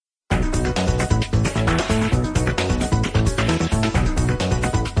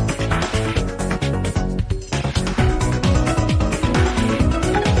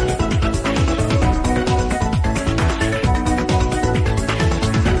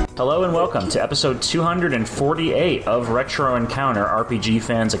Hello and welcome to episode 248 of Retro Encounter, RPG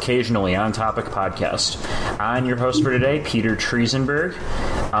Fans Occasionally On Topic podcast. I'm your host for today, Peter Triesenberg,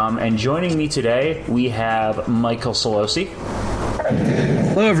 and joining me today we have Michael Solosi.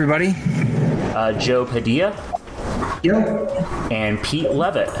 Hello, everybody. Joe Padilla. Yo. And Pete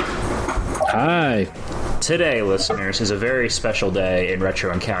Levitt. Hi. Today, listeners, is a very special day in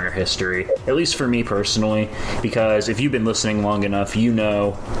Retro Encounter history, at least for me personally, because if you've been listening long enough, you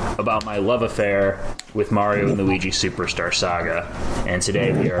know about my love affair with Mario and Luigi Superstar Saga, and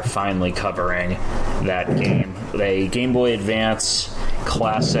today we are finally covering that game, a Game Boy Advance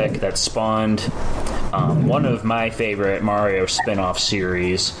classic that spawned one of my favorite Mario spin-off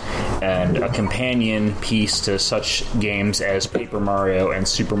series and a companion piece to such games as Paper Mario and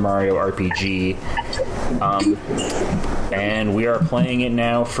Super Mario RPG. And we are playing it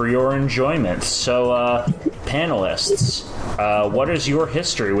now for your enjoyment. So, panelists, what is your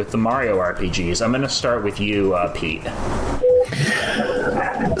history with the Mario RPGs? I'm going to start with you, Pete.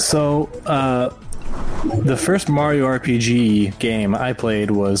 So, the first Mario RPG game I played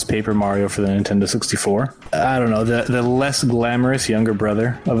was Paper Mario for the Nintendo 64. I don't know, the less glamorous younger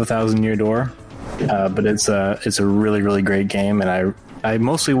brother of A Thousand Year Door, but it's a really, really great game, and I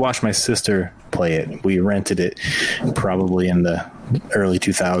mostly watched my sister play it. We rented it probably in the early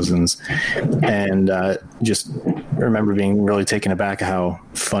 2000s, and just remember being really taken aback at how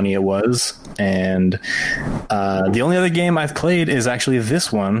funny it was. And the only other game I've played is actually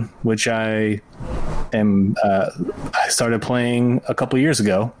this one, which I started playing a couple years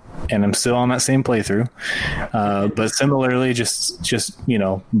ago, and I'm still on that same playthrough. But similarly, just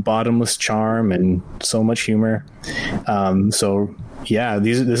bottomless charm and so much humor. So yeah,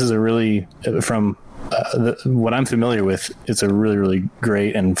 this is a really, from what I'm familiar with, it's a really, really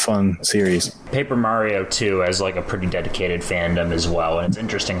great and fun series. Paper Mario 2 has like a pretty dedicated fandom as well, and it's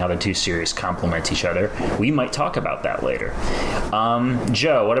interesting how the two series complement each other. We might talk about that later.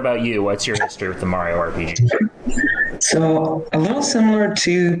 Joe, what about you? What's your history with the Mario RPG? So, a little similar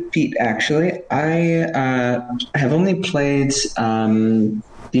to Pete, actually. I have only played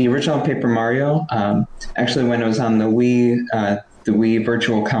the original Paper Mario, actually when it was on the Wii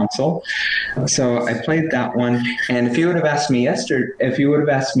Virtual Console. So I played that one, and if you would have asked me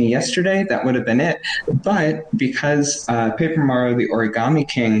yesterday, that would have been it. But because Paper Mario: The Origami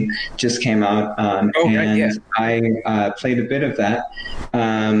King just came out, I played a bit of that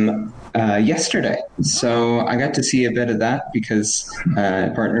yesterday. So I got to see a bit of that because my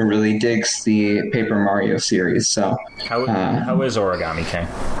partner really digs the Paper Mario series. So how is Origami King?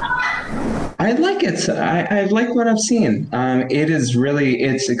 I like it. I like what I've seen.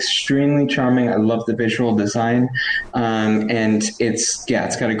 It's extremely charming. I love the visual design, and it's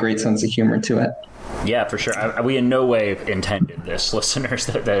got a great sense of humor to it. Yeah, for sure. We in no way intended this, listeners.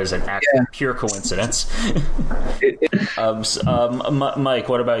 That is an pure coincidence. Mike,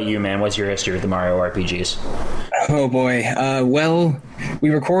 what about you, man? What's your history with the Mario RPGs? Oh, boy. Well, we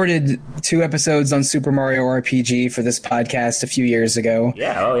recorded 2 episodes on Super Mario RPG for this podcast a few years ago.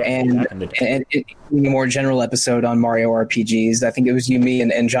 Yeah, and a more general episode on Mario RPGs. I think it was you, me,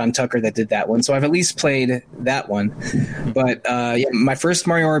 and John Tucker that did that one. So I've at least played that one. But my first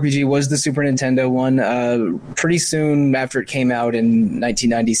Mario RPG was the Super Nintendo one. Pretty soon after it came out in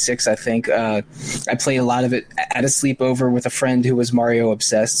 1996, I think. I played a lot of it at a sleepover with a friend who was Mario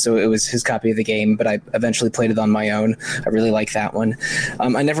obsessed. So it was his copy of the game, but I eventually played it on my own. I really like that one.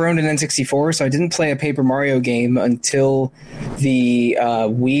 I never owned an N64, so I didn't play a Paper Mario game until the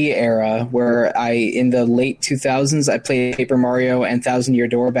Wii era, where in the late 2000s, I played Paper Mario and Thousand Year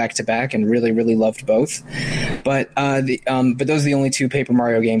Door back to back, and really, really loved both. But those are the only 2 Paper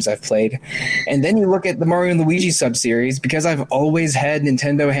Mario games I've played. And then you look at the Mario and Luigi subseries, because I've always had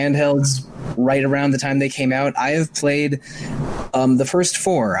Nintendo handhelds right around the time they came out. I have played the first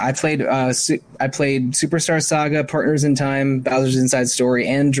 4. I played Superstar Saga, Partners in Time, Bowser's Inside Story,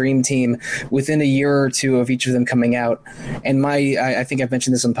 and Dream Team within a year or 2 of each of them coming out. And I think I've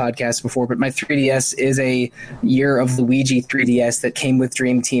mentioned this on podcasts before, but my 3DS is a year of Luigi 3DS that came with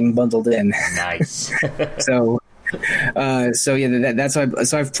Dream Team bundled in. Nice. So I've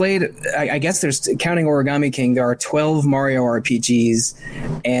played, I guess there's, counting Origami King, there are 12 Mario RPGs,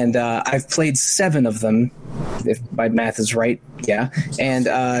 and I've played 7 of them, if my math is right. Yeah. And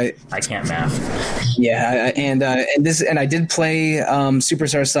I can't math. Yeah, and I did play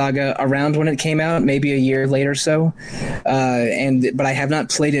Superstar Saga around when it came out, maybe a year later or so. But I have not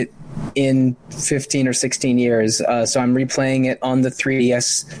played it in 15 or 16 years. So I'm replaying it on the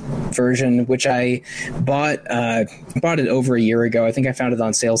 3DS version, which I bought it over a year ago. I think I found it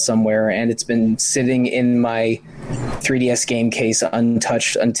on sale somewhere, and it's been sitting in my 3DS game case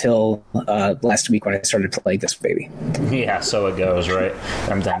untouched until last week when I started playing this baby. Yeah, so it goes, right?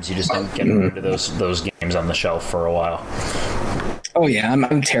 Sometimes you just don't get rid of those games on the shelf for a while. Oh yeah,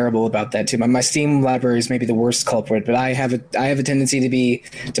 I'm terrible about that too. My Steam library is maybe the worst culprit, but I have a tendency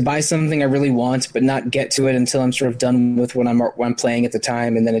to buy something I really want, but not get to it until I'm sort of done with what I'm playing at the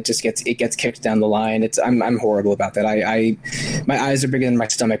time, and then it gets kicked down the line. I'm horrible about that. My eyes are bigger than my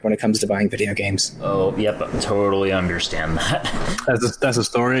stomach when it comes to buying video games. Oh, yep, I totally understand that. That's a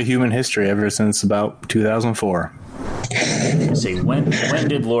story of human history ever since about 2004. See, when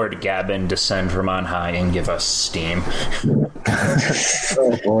did Lord Gaben descend from on high and give us Steam?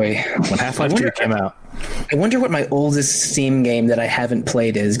 Oh boy, when Half-Life 2 came out. I wonder what my oldest Steam game that I haven't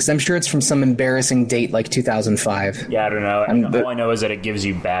played is, because I'm sure it's from some embarrassing date like 2005. Yeah, I don't know. All I know is that it gives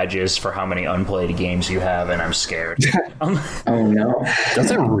you badges for how many unplayed games you have, and I'm scared. Oh no! Does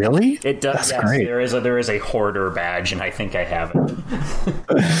it really? It does. That's yes, great. There is a hoarder badge, and I think I have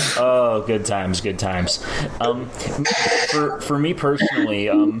it. Oh, good times, good times. For me personally,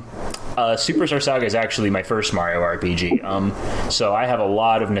 Superstar Saga is actually my first Mario RPG. So I have a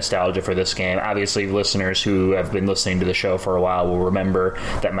lot of nostalgia for this game. Obviously, listeners who have been listening to the show for a while will remember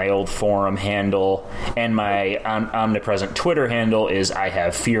that my old forum handle and my omnipresent Twitter handle is I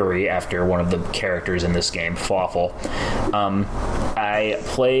Have Fury, after one of the characters in this game, Fawful. I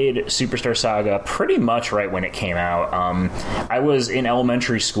played Superstar Saga pretty much right when it came out. I was in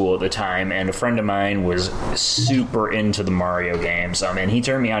elementary school at the time, and a friend of mine was super into the Mario games, and he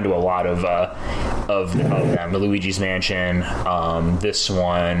turned me on to a lot of them. The Luigi's Mansion, this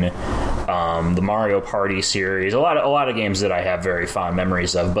one, the Mario Party series, a lot of games that I have very fond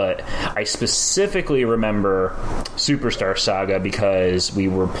memories of. But I specifically remember Superstar Saga because I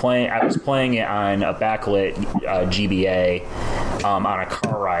was playing it on a backlit GBA on a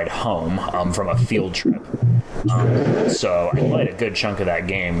car ride home from a field trip. So I played a good chunk of that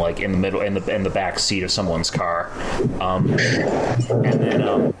game, like in the middle, in the back seat of someone's car, and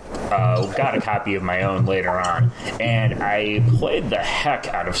then got a copy of my own later on, and I played the heck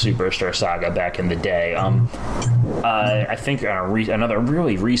out of Superstar Saga back in the day. I think on another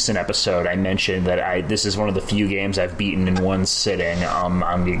really recent episode, I mentioned that this is one of the few games I've beaten in one sitting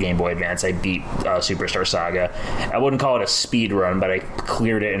on the Game Boy Advance. I beat Superstar Saga. I wouldn't call it a speed run, but I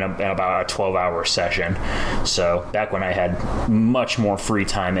cleared it in about a 12-hour session. So back when I had much more free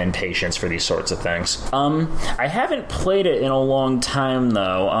time and patience for these sorts of things. I haven't played it in a long time,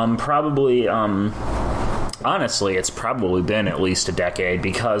 though. Probably... honestly, it's probably been at least a decade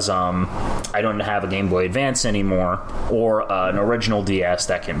because I don't have a Game Boy Advance anymore or an original DS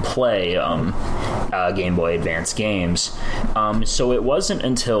that can play Game Boy Advance games. So it wasn't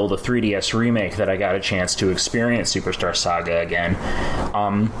until the 3DS remake that I got a chance to experience Superstar Saga again.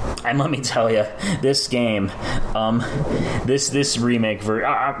 And let me tell you, this game, this remake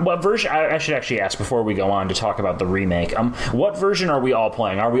what version? I should actually ask before we go on to talk about the remake. What version are we all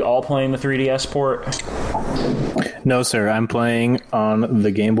playing? Are we all playing the 3DS port? No, sir. I'm playing on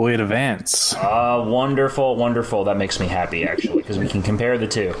the Game Boy Advance. Wonderful, wonderful. That makes me happy, actually, because we can compare the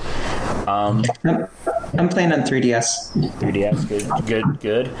two. I'm playing on 3DS. 3DS,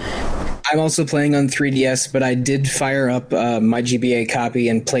 good. I'm also playing on 3DS, but I did fire up my GBA copy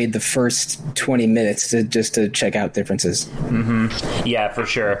and played the first 20 minutes just to check out differences. Mm-hmm. Yeah, for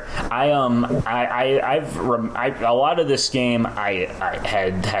sure. A lot of this game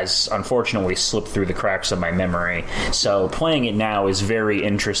has unfortunately slipped through the cracks of my memory. So playing it now is very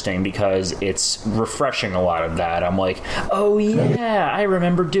interesting because it's refreshing a lot of that. I'm like, oh yeah, I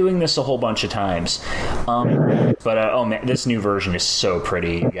remember doing this a whole bunch of times. But oh man, this new version is so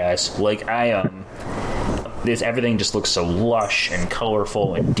pretty, you guys. Like everything just looks so lush and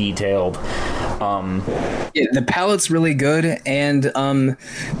colorful and detailed. Yeah, the palette's really good, and one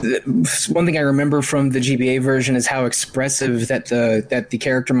thing I remember from the GBA version is how expressive that the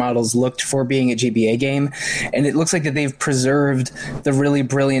character models looked for being a GBA game, and it looks like that they've preserved the really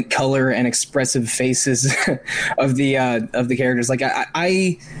brilliant color and expressive faces of the characters. Like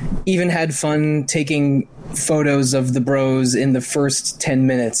I even had fun taking photos of the bros in the first 10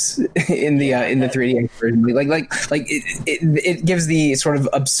 minutes in the 3DS version. It gives the sort of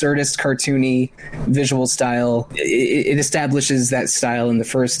absurdist, cartoony visual style. It establishes that style in the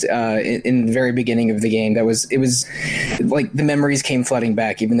first in the very beginning of the game. It was like the memories came flooding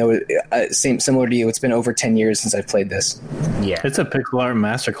back, even though similar to you, it's been over 10 years since I've played this. Yeah, it's a pixel art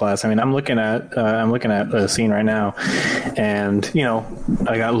masterclass. I mean, I'm looking at a scene right now, and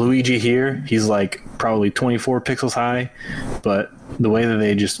I got Luigi here. He's like probably 24 pixels high, but the way that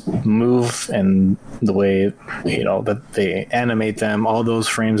they just move and the way that they animate them, all those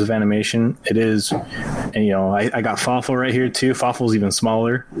frames of animation, it is. And I got Fawful right here too. Fawful's even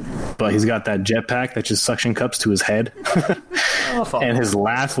smaller, but he's got that jetpack that just suction cups to his head. And his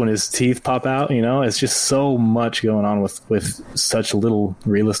laugh when his teeth pop out, it's just so much going on with such little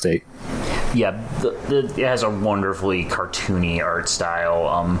real estate. Yeah, it has a wonderfully cartoony art style,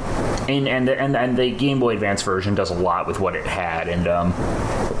 and the Game Boy Advance version does a lot with what it had, and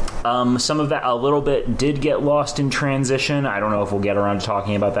some of that a little bit did get lost in transition. I don't know if we'll get around to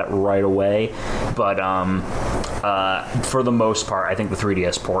talking about that right away, but for the most part, I think the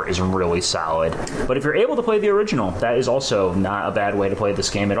 3DS port is really solid. But if you're able to play the original, that is also not a bad way to play this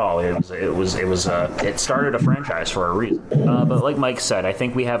game at all. It started a franchise for a reason. But like Mike said, I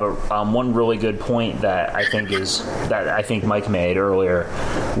think we have one really good point that I think Mike made earlier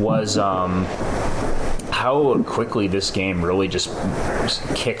was how quickly this game really just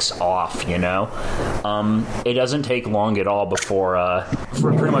kicks off, It doesn't take long at all before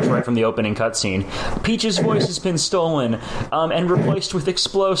pretty much right from the opening cutscene, Peach's voice has been stolen and replaced with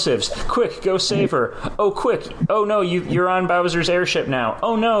explosives. Quick, go save her. Oh, quick. Oh no, you're on Bowser's airship now.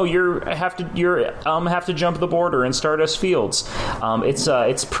 Oh no, you have to jump the border in Stardust Fields.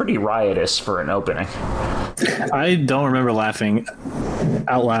 It's pretty riotous for an opening. I don't remember laughing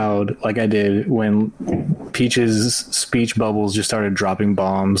out loud like I did when Peach's speech bubbles just started dropping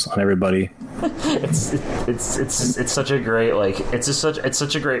bombs on everybody. It's such a great it's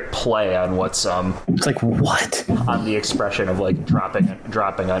such a great play on what's it's like what on the expression of like dropping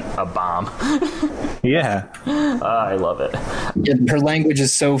a bomb. Yeah, I love it. Her language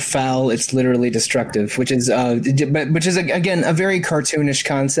is so foul it's literally destructive, which is again a very cartoonish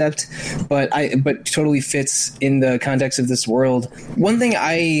concept, but totally fits in the context of this world. One thing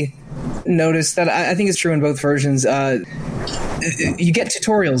I noticed that I think is true in both versions. You get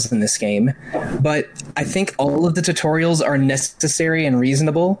tutorials in this game, but I think all of the tutorials are necessary and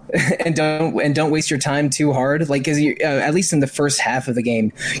reasonable, and don't waste your time too hard. Like, because at least in the first half of the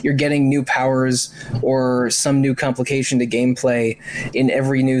game, you're getting new powers or some new complication to gameplay in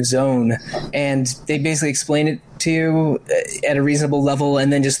every new zone, and they basically explain it to you at a reasonable level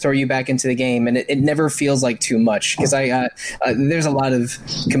and then just throw you back into the game, and it never feels like too much, because there's a lot of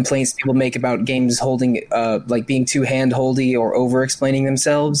complaints people make about games holding like being too hand-holdy or over-explaining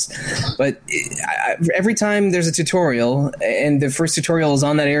themselves, but every time there's a tutorial and the first tutorial is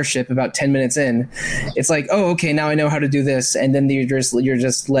on that airship about 10 minutes in, it's like, oh, okay, now I know how to do this, and then you're just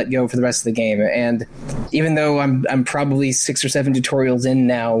let go for the rest of the game. And even though I'm probably 6 or 7 tutorials in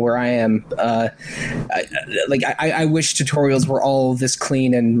now where I am, I wish tutorials were all this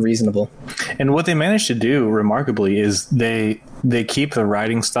clean and reasonable. And what they managed to do remarkably is they keep the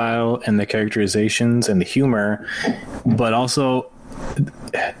writing style and the characterizations and the humor, but also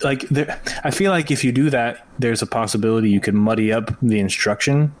I feel like if you do that, there's a possibility you could muddy up the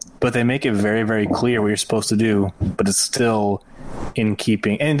instruction, but they make it very, very clear what you're supposed to do, but it's still in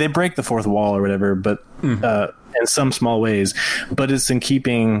keeping, and they break the fourth wall or whatever, but in some small ways, but it's in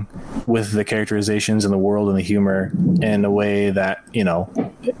keeping with the characterizations and the world and the humor in a way that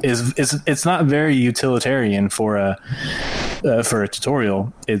it's not very utilitarian for a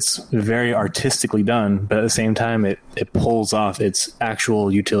tutorial. It's very artistically done, but at the same time it pulls off its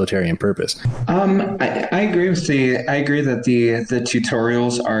actual utilitarian purpose. I agree that the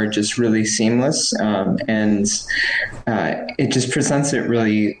tutorials are just really seamless, and it just presents it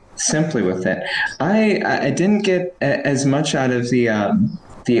really simply with it. I didn't get as much out of the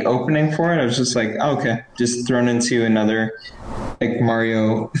opening for it. I was just like, oh, okay, just thrown into another like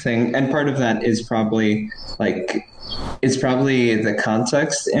Mario thing, and part of that is probably the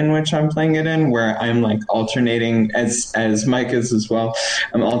context in which I'm playing it in, where I'm like alternating, as Mike is as well.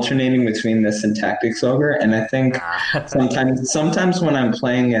 I'm alternating between this and Tactics Ogre, and I think sometimes when I'm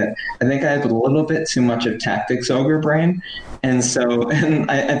playing it, I think I have a little bit too much of Tactics Ogre brain. And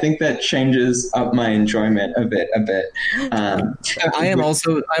I think that changes up my enjoyment of it a bit. I'm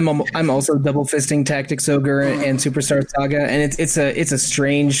also double fisting Tactics Ogre and Superstar Saga, and it's a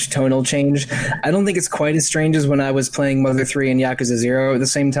strange tonal change. I don't think it's quite as strange as when I was playing Mother 3 and Yakuza 0 at the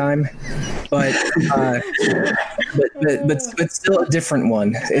same time. but still a different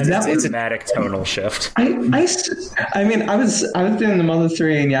one. It's a dramatic tonal shift. I mean, I was doing the Mother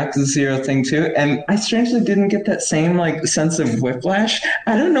 3 and Yakuza 0 thing too, and I strangely didn't get that same like sense of whiplash.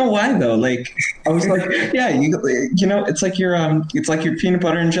 I don't know why though. Like I was like, yeah, you know, it's like your peanut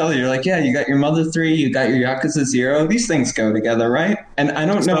butter and jelly. You're like, yeah, you got your Mother 3, you got your Yakuza 0. These things go together, right? And I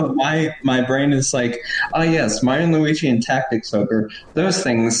don't know why my brain is like, oh yes, Mario and Luigi and Tactics Ogre. Those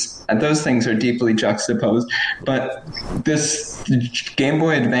things are deeply juxtaposed. But this Game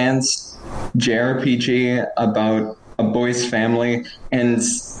Boy Advance JRPG about a boy's family and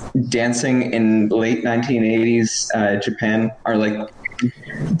dancing in late 1980s Japan are like,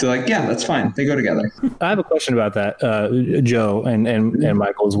 they're like, yeah, that's fine. They go together. I have a question about that, Joe, and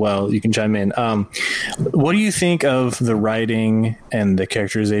Michael as well. You can chime in. What do you think of the writing and the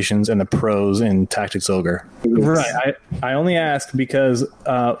characterizations and the prose in Tactics Ogre? Right. I only ask because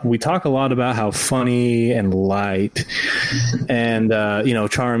we talk a lot about how funny and light and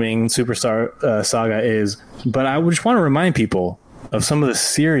charming Superstar Saga is, but I just want to remind people of some of the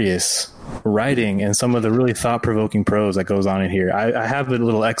serious writing and some of the really thought-provoking prose that goes on in here. I have a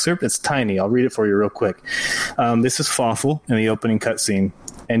little excerpt. It's tiny. I'll read it for you real quick. This is Fawful in the opening cutscene.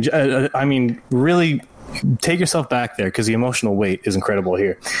 And I mean, really take yourself back there because the emotional weight is incredible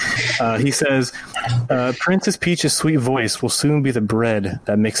here. He says, Princess Peach's sweet voice will soon be the bread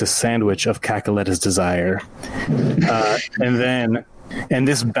that makes a sandwich of Cacoletta's desire. And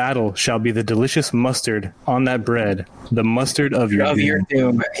this battle shall be the delicious mustard on that bread, the mustard of your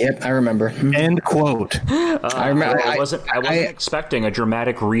doom. Yep, I remember. End quote. I remember. I wasn't expecting a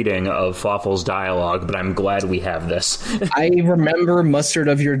dramatic reading of Fawful's dialogue, but I'm glad we have this. I remember Mustard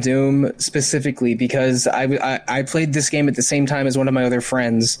of Your Doom specifically because I played this game at the same time as one of my other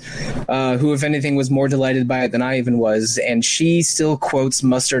friends, who, if anything, was more delighted by it than I even was, and she still quotes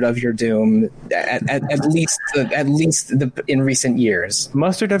Mustard of Your Doom at least in recent years.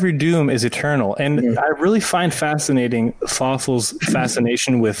 Mustard of Your Doom is eternal, and I really find fascinating Fawful's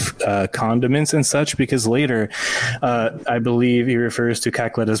fascination with condiments and such, because later I believe he refers to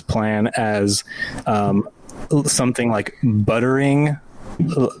Cacoletta's plan as something like buttering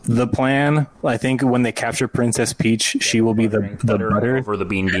the plan. I think when they capture Princess Peach, she will be the butter over the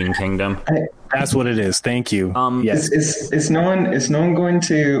Bean Kingdom. That's what it is. Thank you. Yes. Is no one going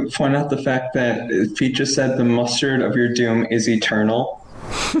to point out the fact that Peach just said the mustard of your doom is eternal?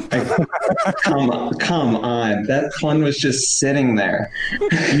 Like, come on. That pun was just sitting there.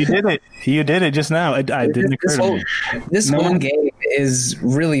 You did it just now. It didn't occur to me. This whole game is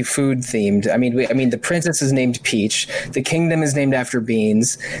really food themed. I mean, the princess is named Peach. The kingdom is named after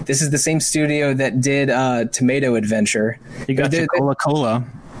beans. This is the same studio that did Tomato Adventure. You got your Cola.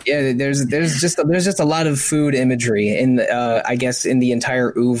 Yeah, there's just a lot of food imagery in I guess in the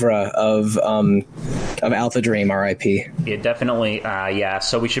entire oeuvre of Alpha Dream, R.I.P. Yeah, definitely. Yeah,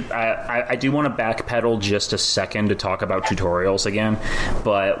 so we should. I do want to backpedal just a second to talk about tutorials again,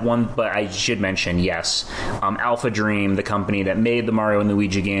 but I should mention, yes, Alpha Dream, the company that made the Mario and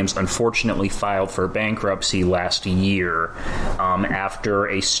Luigi games, unfortunately filed for bankruptcy last year after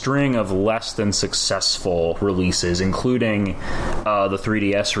a string of less than successful releases, including the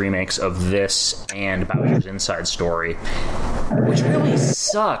 3DS remakes of this and Bowser's Inside Story, which really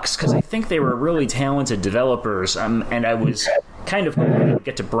sucks because I think they were really talented developers, and I was kind of hoping to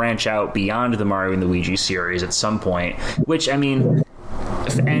get to branch out beyond the Mario and Luigi series at some point, which, I mean,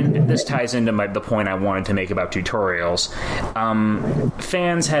 and this ties into the point I wanted to make about tutorials.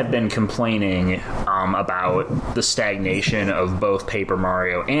 Fans have been complaining about the stagnation of both Paper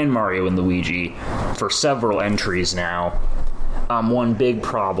Mario and Mario and Luigi for several entries now. One big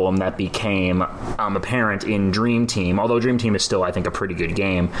problem that became apparent in Dream Team, although Dream Team is still, I think, a pretty good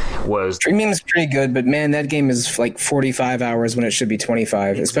game, was... Dream Team is pretty good, but man, that game is like 45 hours when it should be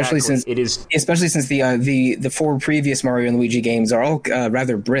 25, exactly. especially since the four previous Mario and Luigi games are all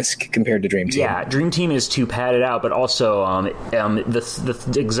rather brisk compared to Dream Team. Yeah, Dream Team is too padded out, but also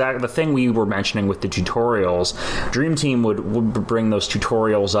the thing we were mentioning with the tutorials, Dream Team would bring those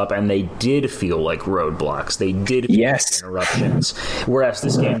tutorials up, and they did feel like roadblocks. They did feel like interruptions. Whereas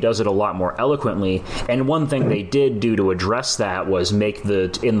this game does it a lot more eloquently. And one thing they did do to address that was make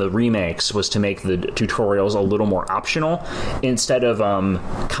the tutorials a little more optional. Instead of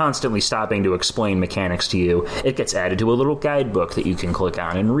constantly stopping to explain mechanics to you, it gets added to a little guidebook that you can click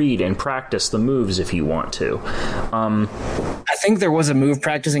on and read and practice the moves if you want to. I think there was a move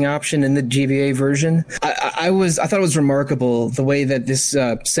practicing option in the GBA version. I thought it was remarkable the way that this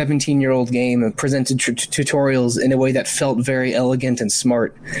 17-year-old game presented tutorials in a way that felt very very elegant and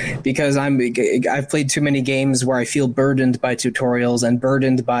smart, because I've played too many games where I feel burdened by tutorials and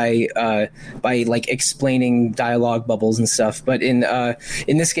burdened by like explaining dialogue bubbles and stuff. But in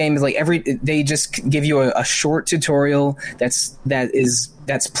this game, like they just give you a short tutorial that's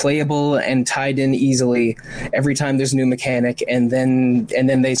playable and tied in easily every time there's a new mechanic, and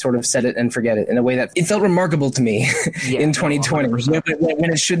then they sort of set it and forget it in a way that it felt remarkable to me in 2020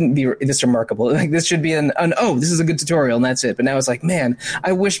 when it shouldn't be this remarkable. Like, this should be an oh, this is a good tutorial and that's it. But now it's like, man,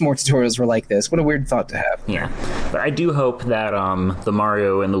 I wish more tutorials were like this. What a weird thought to have. Yeah, but I do hope that the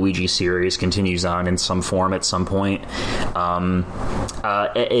Mario and Luigi series continues on in some form at some point.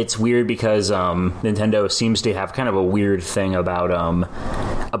 It's weird because Nintendo seems to have kind of a weird thing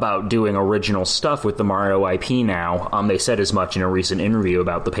about doing original stuff with the Mario IP now. They said as much in a recent interview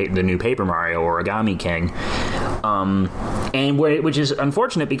about the new Paper Mario Origami King, which is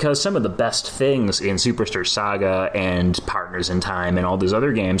unfortunate because some of the best things in Superstar Saga and Partners in Time and all those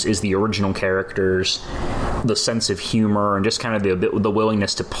other games is the original characters, the sense of humor, and just kind of the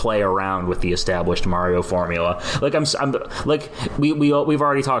willingness to play around with the established Mario formula. Like we've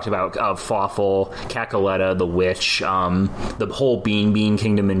already talked about Fawful, Cackaletta, the Witch, the whole Bean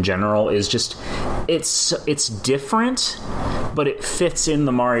Kingdom in general is just it's different, but it fits in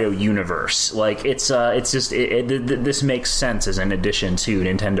the Mario universe. Like it's just this makes sense as an addition to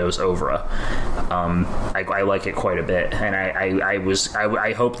Nintendo's oeuvre. I like it quite a bit, and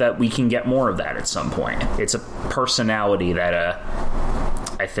I hope that we can get more of that at some point. It's a personality that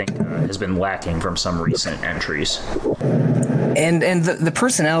I think has been lacking from some recent entries. And the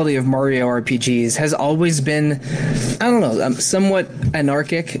personality of Mario RPGs has always been, I don't know, somewhat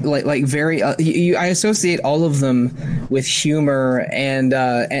anarchic, like very. I associate all of them with humor and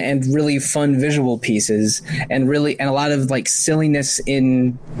really fun visual pieces, and a lot of like silliness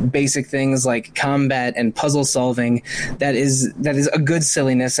in basic things like combat and puzzle solving. That is a good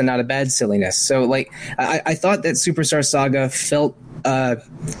silliness and not a bad silliness. So like I thought that Superstar Saga felt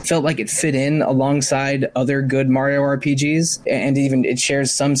like it fit in alongside other good Mario RPGs, and even it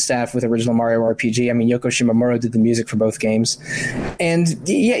shares some staff with original Mario RPG. I mean, Yoko Shimomura did the music for both games, and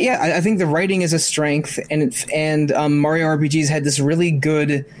I think the writing is a strength, and Mario RPGs had this really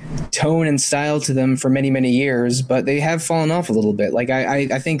good tone and style to them for many, many years, but they have fallen off a little bit. Like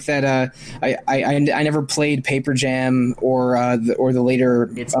I think that I never played Paper Jam or the later.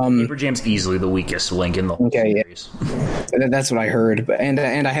 Paper Jam's easily the weakest link in the whole series. Yeah. That's what I heard. And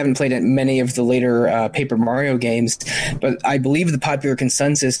I haven't played many of the later Paper Mario games, but I believe the popular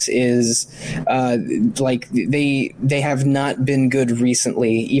consensus is like they have not been good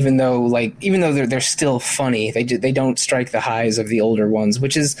recently, even though they're still funny. They don't strike the highs of the older ones,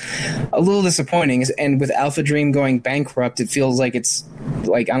 which is a little disappointing. And with Alpha Dream going bankrupt, it feels like it's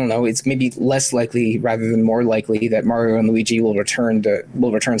like, I don't know, it's maybe less likely rather than more likely that Mario and Luigi will return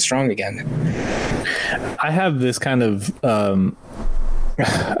strong again. I have this kind of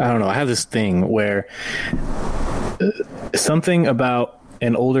I don't know. I have this thing where something about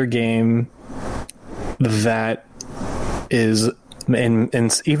an older game that is,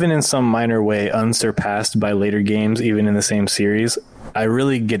 and even in some minor way, unsurpassed by later games, even in the same series. I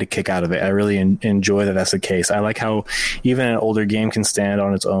really get a kick out of it. I really enjoy that that's the case. I like how even an older game can stand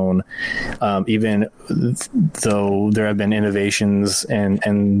on its own, even though there have been innovations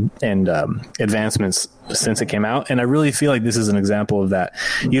and advancements since it came out. And I really feel like this is an example of that.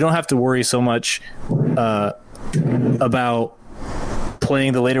 You don't have to worry so much about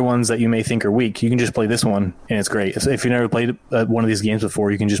playing the later ones that you may think are weak. You can just play this one and it's great. If you've never played one of these games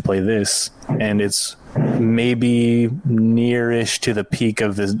before, you can just play this and it's maybe nearish to the peak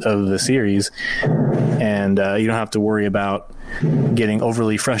of the series, and you don't have to worry about getting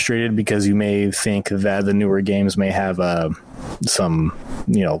overly frustrated because you may think that the newer games may have some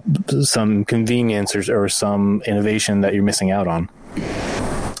convenience or some innovation that you're missing out on.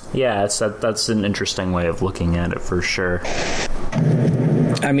 Yeah, that's an interesting way of looking at it for sure.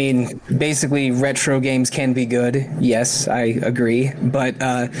 I mean, basically, retro games can be good. Yes, I agree. But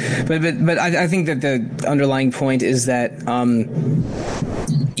I think that the underlying point is that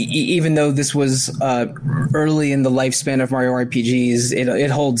even though this was early in the lifespan of Mario RPGs, it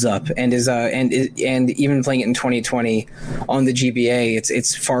holds up and is and even playing it in 2020 on the GBA,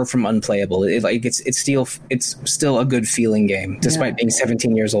 it's far from unplayable. It's still a good feeling game despite being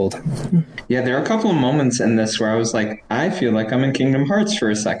 17 years old. Yeah, there are a couple of moments in this where I was like, I feel like I'm in Kingdom Hearts for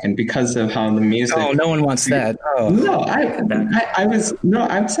a second because of how the music. Oh, no one wants that. Oh. No, I was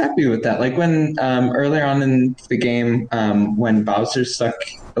happy with that. Like when earlier on in the game, when Bowser stuck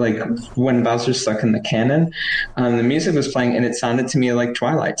like when Bowser's stuck in the cannon, the music was playing and it sounded to me like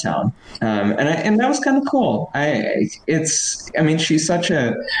Twilight Town, and that was kind of cool. She's such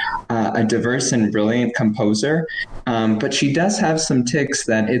a diverse and brilliant composer, but she does have some ticks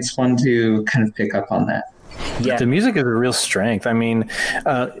that it's fun to kind of pick up on that. Yeah. The music is a real strength. I mean,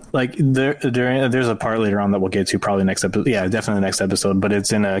 there's a part later on that we'll get to probably next episode. Yeah, definitely next episode. But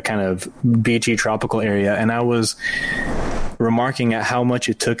it's in a kind of beachy tropical area, and I was remarking at how much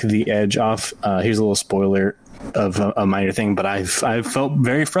it took the edge off. Here's a little spoiler of a minor thing, but I felt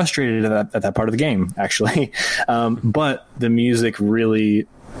very frustrated at that part of the game, actually. But the music really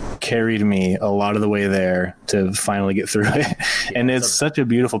carried me a lot of the way there to finally get through it. And it's such a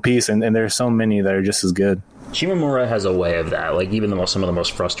beautiful piece, and there's so many that are just as good. Shimomura has a way of that. Like, even some of the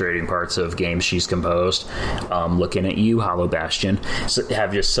most frustrating parts of games she's composed, Looking at You, Hollow Bastion,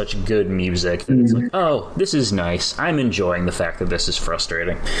 have just such good music that it's like, oh, this is nice. I'm enjoying the fact that this is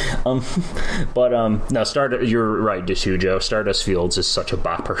frustrating. No, you're right, Disujo. Stardust Fields is such a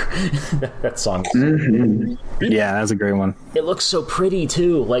bopper. that song is yeah, that's a great one. It looks so pretty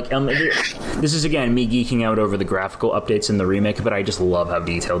too. Like, this is again me geeking out over the graphical updates in the remake, but I just love how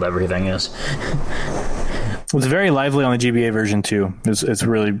detailed everything is. It's very lively on the GBA version too. It's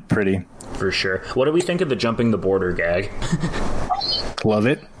really pretty. For sure. What do we think of the jumping the border gag? Love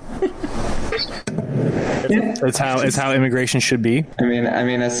it. It's how immigration should be.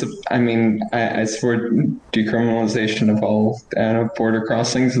 I support decriminalization of all border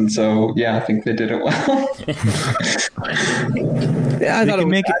crossings, and so yeah, I think they did it well. Yeah, I thought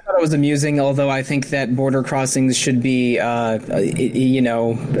it was amusing. Although I think that border crossings should be, at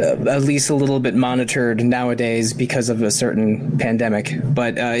least a little bit monitored nowadays because of a certain pandemic.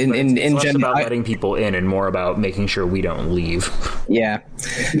 But in less general, about letting people in and more about making sure we don't leave. Yeah.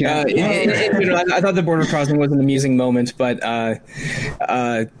 In general, I thought the border crossing was an amusing moment, but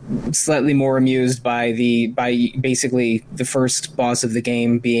slightly more amused by basically the first boss of the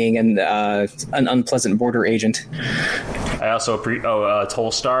game being an unpleasant border agent. I also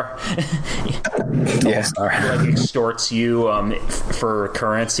Tollstar. Tollstar like extorts you for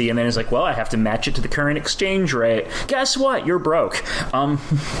currency, and then it's like, well, I have to match it to the current exchange rate. Guess what? You're broke.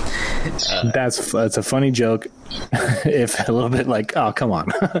 That's a funny joke. If a little bit like, oh, come on.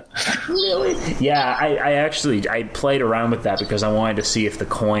 Really? Yeah, I played around with that because I wanted to see if the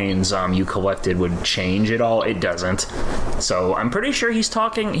coins you collected would change at all. It doesn't. So I'm pretty sure he's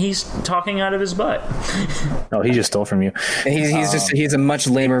talking out of his butt. Oh, he just stole from you. He's a much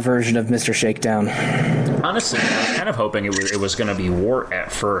lamer version of Mr. Shakedown. Honestly, I was kind of hoping it was going to be Wart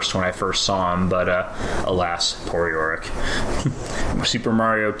at first when I first saw him, but alas, poor Yorick. Super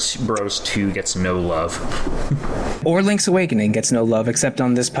Mario Bros. 2 gets no love. Or Link's Awakening gets no love, except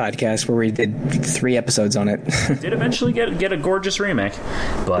on this podcast where we did 3 episodes on it. Did eventually get a gorgeous remake,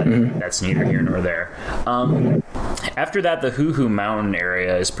 but that's neither here nor there. After that, the Hoo Hoo Mountain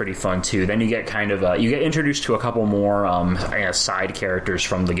area is pretty fun too. Then you get you get introduced to a couple more side characters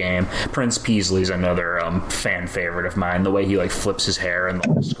from the game. Prince Peasley's another fan favorite of mine. The way he flips his hair and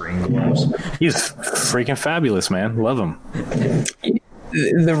the whole screen glows. He's freaking fabulous, man. Love him.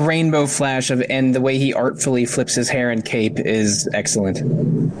 The rainbow flash and the way he artfully flips his hair and cape is excellent.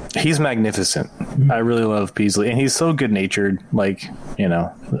 He's magnificent. I really love Peasley, and he's so good-natured.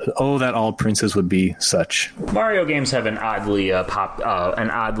 That all princes would be such. Mario games have an oddly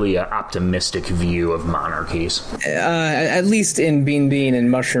optimistic view of monarchies. At least in Bean Bean and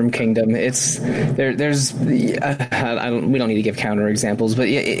Mushroom Kingdom, it's there's we don't need to give counter examples, but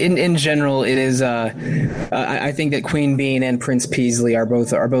in general, it is. I think that Queen Bean and Prince Peasley are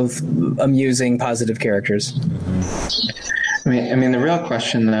both amusing, positive characters. I mean, the real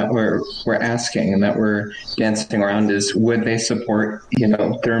question that we're asking and that we're dancing around is: would they support,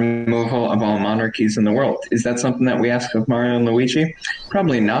 the removal of all monarchies in the world? Is that something that we ask of Mario and Luigi?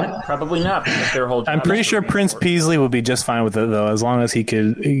 Probably not. Probably not. Because their whole I'm pretty sure Prince Peasley would be just fine with it, though, as long as he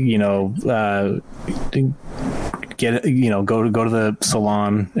could, go to the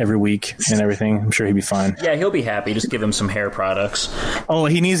salon every week and everything. I'm sure he'd be fine. Yeah, he'll be happy. Just give him some hair products. Oh,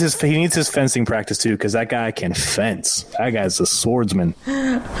 he needs his fencing practice too, because that guy can fence. That guy's a swordsman.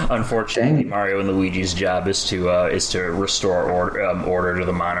 Unfortunately, Mario and Luigi's job is to restore order to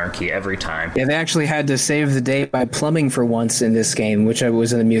the monarchy every time. Yeah, they actually had to save the day by plumbing for once in this game, which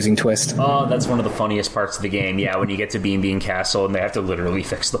was an amusing twist. Oh, that's one of the funniest parts of the game. Yeah, when you get to Bean Bean Castle and they have to literally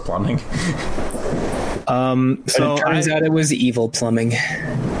fix the plumbing. So it turns out it was evil plumbing.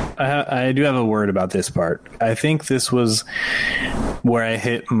 I do have a word about this part. I think this was where I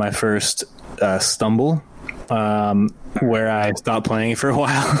hit my first stumble where I stopped playing for a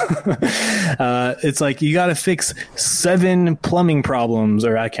while. It's like you got to fix 7 plumbing problems,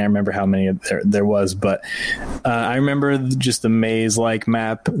 or I can't remember how many there was, but I remember just the maze-like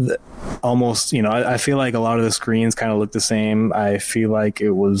map. Almost, I feel like a lot of the screens kind of look the same. I feel like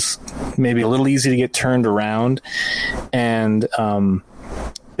it was maybe a little easy to get turned around, and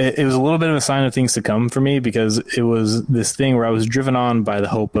it was a little bit of a sign of things to come for me, because it was this thing where I was driven on by the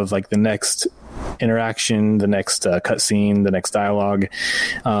hope of like the next interaction, the next cutscene, the next dialogue.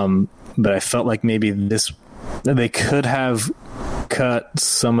 But I felt like maybe they could have cut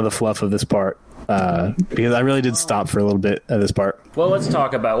some of the fluff of this part, because I really did stop for a little bit at this part. Well, let's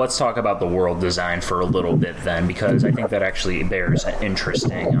talk about the world design for a little bit then, because I think that actually bears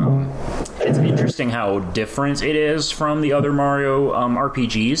interesting. It's interesting how different it is from the other Mario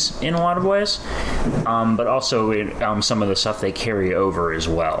RPGs in a lot of ways, but also some of the stuff they carry over as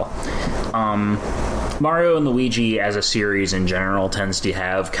well. Mario and Luigi as a series in general tends to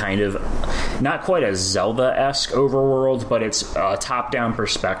have kind of not quite a Zelda-esque overworld, but it's a top-down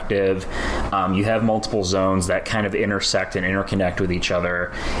perspective. You have multiple zones that kind of intersect and interconnect with each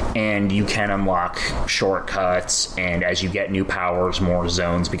other, and you can unlock shortcuts, and as you get new powers, more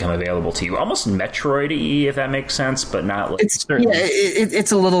zones become available to you. Almost Metroid-y, if that makes sense, but not like...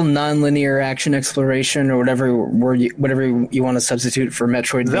 It's a little non-linear action exploration, or whatever you want to substitute for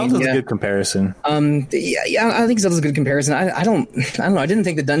Metroidvania. Zelda's a good comparison. Yeah, I think Zelda's a good comparison. I don't know. I didn't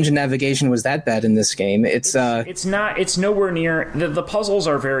think the dungeon navigation was that bad in this game. It's not. It's nowhere near. The puzzles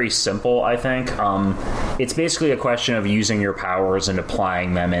are very simple, I think. It's basically a question of using your powers and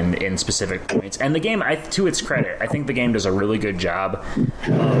applying them in specific points. And the game, to its credit, I think the game does a really good job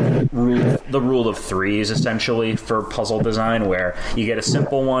of the rule of threes, essentially, for puzzle design, where you get a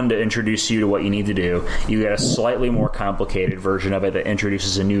simple one to introduce you to what you need to do. You get a slightly more complicated version of it that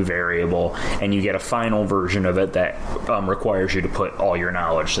introduces a new variable, and you get a final version of it that requires you to put all your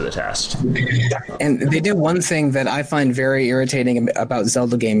knowledge to the test. And they do one thing that I find very irritating about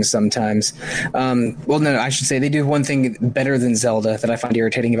Zelda games sometimes. I should say they do one thing better than Zelda that I find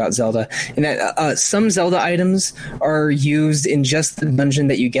irritating about Zelda, in that some Zelda items are used in just the dungeon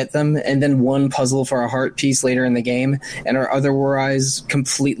that you get them, and then one puzzle for a heart piece later in the game, and are otherwise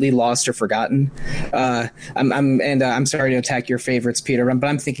completely lost or forgotten. I'm sorry to attack your favorites, Peter, but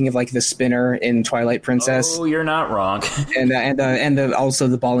I'm thinking of like the spinner in Twilight Princess. Oh, you're not wrong. and also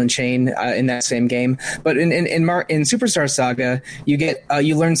the ball and chain in that same game. But in Superstar Saga,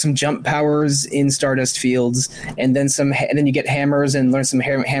 you learn some jump powers in Stardust Fields, and then you get hammers and learn some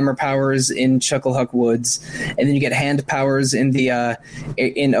hammer powers in Chucklehuck Woods, and then you get hand powers in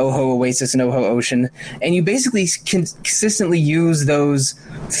in Oho Oasis and Oho Ocean, and you basically consistently use those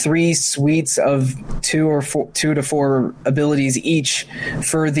 3 suites of 2 to 4 abilities each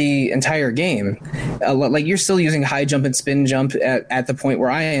for the entire game. Like you're still using high jump and spin jump at the point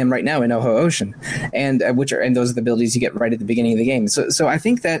where I am right now in Oho Ocean, and those are the abilities you get right at the beginning of the game. So I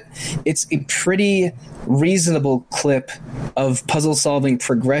think that it's a pretty reasonable clip of puzzle solving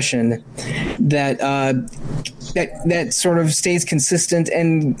progression that sort of stays consistent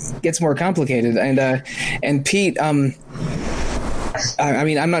and gets more complicated. And Pete, I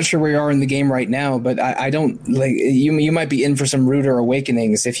mean, I'm not sure where you are in the game right now, but I don't like you might be in for some ruder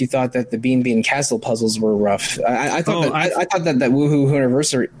awakenings if you thought that the Bean Castle puzzles were rough. I thought that Woohoo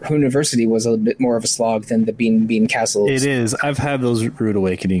University was a bit more of a slog than the Bean Castle. It is. I've had those rude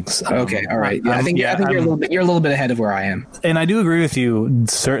awakenings. Okay, all right. Yeah, I think you're a little bit ahead of where I am. And I do agree with you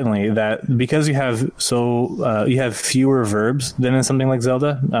certainly that because you have fewer verbs than in something like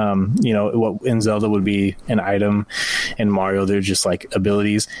Zelda. What in Zelda would be an item, in Mario they're just like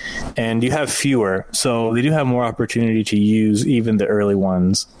abilities, and you have fewer, so they do have more opportunity to use even the early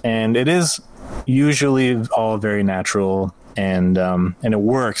ones, and it is usually all very natural, and it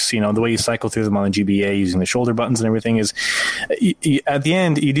works. The way you cycle through them on the GBA using the shoulder buttons and everything is at the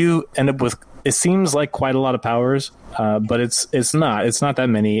end you do end up with, it seems like quite a lot of powers, but it's not that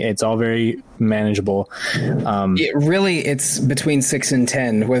many. It's all very manageable. It's between 6 and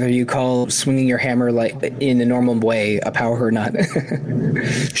 10, whether you call swinging your hammer like in a normal way a power or not.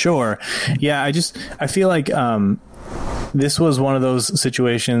 Sure. Yeah, I feel like this was one of those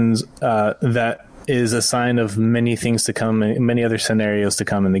situations that is a sign of many things to come, many other scenarios to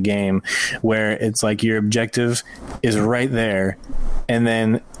come in the game, where it's like your objective is right there, and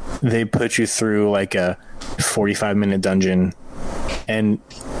then they put you through like a 45-minute dungeon, and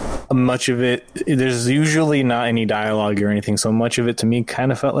much of it, there's usually not any dialogue or anything, so much of it to me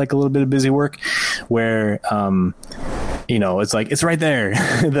kind of felt like a little bit of busy work, where it's like it's right there.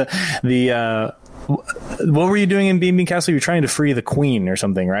 What were you doing in Bean Castle? You're trying to free the queen or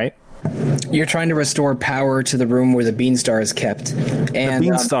something, right? You're trying to restore power to the room where the Beanstar is kept. And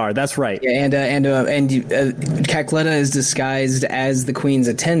Beanstar, that's right. Yeah, and Cacletta is disguised as the Queen's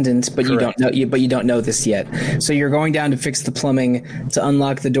attendant, but Correct. you don't know this yet. So you're going down to fix the plumbing to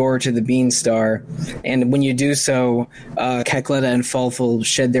unlock the door to the Beanstar, and when you do so, Cacletta and Falfel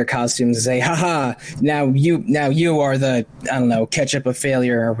shed their costumes and say, "Haha! Now you are the, I don't know, ketchup of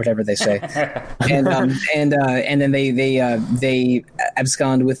failure," or whatever they say. And then they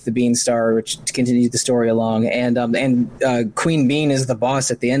abscond with the Beanstar, which to continue the story along. And Queen Bean is the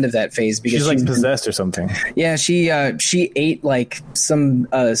boss at the end of that phase because She's like possessed or something. Yeah, she ate like some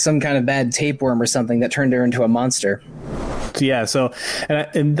kind of bad tapeworm or something that turned her into a monster. Yeah, so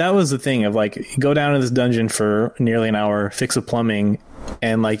and that was the thing of like, you go down to this dungeon for nearly an hour, fix the plumbing,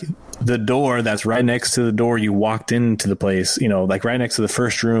 and like the door that's right next to the door you walked into the place, you know, like right next to the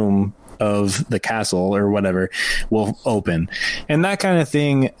first room of the castle or whatever, will open. And that kind of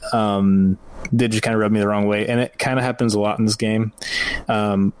thing did just kind of rub me the wrong way, and it kind of happens a lot in this game.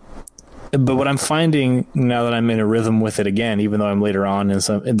 But what I'm finding now that I'm in a rhythm with it again, even though I'm later on, and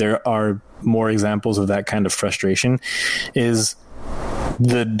there are more examples of that kind of frustration, is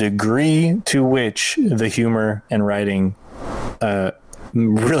the degree to which the humor and writing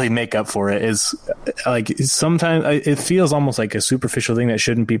really make up for it. Is like, sometimes it feels almost like a superficial thing that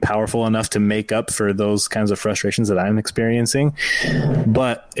shouldn't be powerful enough to make up for those kinds of frustrations that I'm experiencing.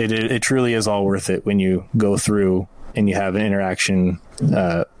 But it truly is all worth it when you go through and you have an interaction,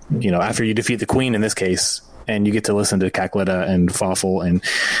 after you defeat the Queen in this case, and you get to listen to Cacletta and Falfel, and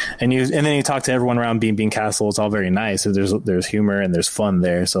then you talk to everyone around Bean Castle. It's all very nice. So there's humor and there's fun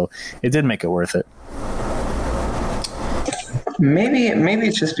there. So it did make it worth it. Maybe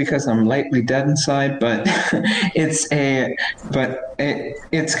it's just because I'm lightly dead inside, but it's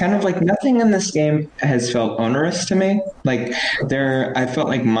kind of like nothing in this game has felt onerous to me. Like I felt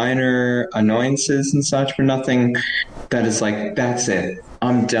like minor annoyances and such, but nothing that is like, that's it,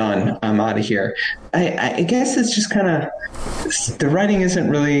 I'm done, I'm out of here. I guess it's just kind of, the writing isn't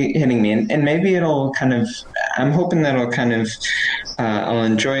really hitting me, and maybe it'll kind of, I'm hoping that it'll kind of, I'll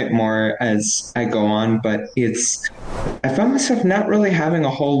enjoy it more as I go on, but I found myself not really having a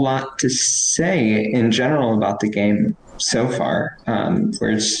whole lot to say in general about the game so far. I'm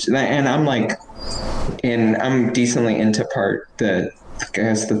decently into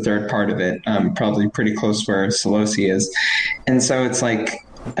the third part of it, probably pretty close where Solosi is. And so it's like,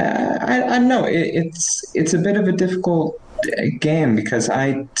 I don't know, it's a bit of a difficult game because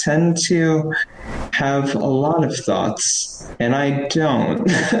I tend to have a lot of thoughts and I don't.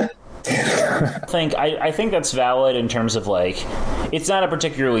 I think that's valid in terms of like, it's not a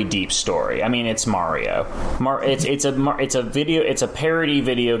particularly deep story. I mean, it's Mario. It's a parody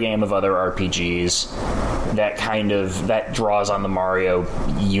video game of other RPGs that draws on the Mario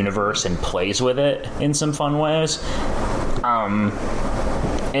universe and plays with it in some fun ways.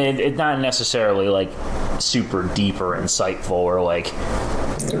 And it's not necessarily like super deep or insightful or like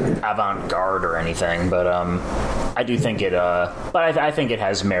avant-garde or anything, but I do think it but I think it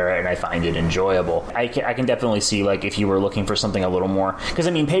has merit and I find it enjoyable. I can definitely see like if you were looking for something a little more, because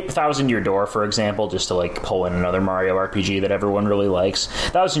I mean, Thousand Year Door, for example, just to like pull in another Mario RPG that everyone really likes,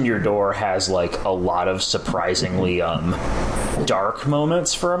 Thousand Year Door has like a lot of surprisingly dark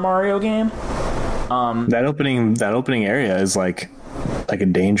moments for a Mario game. That opening area is like a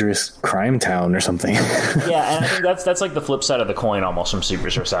dangerous crime town or something. Yeah, and I think that's like the flip side of the coin almost from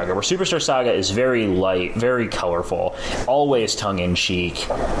Superstar Saga, where Superstar Saga is very light, very colorful, always tongue-in-cheek,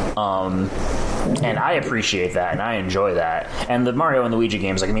 and I appreciate that, and I enjoy that. And the Mario and Luigi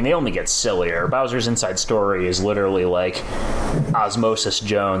games, like, I mean, they only get sillier. Bowser's Inside Story is literally like Osmosis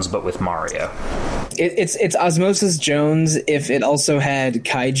Jones, but with Mario. It's Osmosis Jones if it also had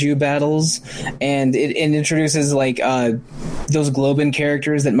kaiju battles, and it introduces like those Globin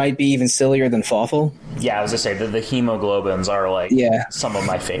characters that might be even sillier than Fawful. Yeah, I was gonna say the hemoglobins are like some of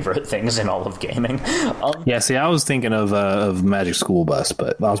my favorite things in all of gaming. Yeah, see, I was thinking of Magic School Bus,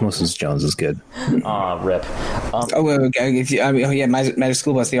 but Osmosis Jones is good. Rip. Magic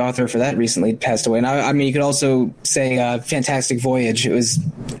School Bus, the author for that recently passed away. And I mean, you could also say Fantastic Voyage. It was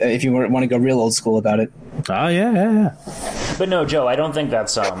if you want to go real old school about it. Oh yeah. But no, Joe, I don't think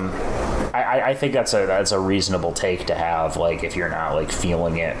that's I think that's a reasonable take to have, like, if you're not like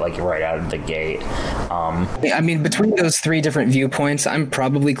feeling it like right out of the gate. I mean, between those three different viewpoints, I'm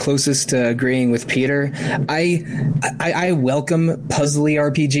probably closest to agreeing with Peter. I welcome puzzly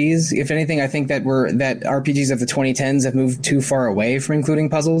RPGs. If anything, I think that RPGs of the 2010s have moved too far away from including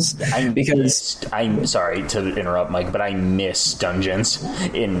puzzles. I'm sorry to interrupt, Mike, but I miss dungeons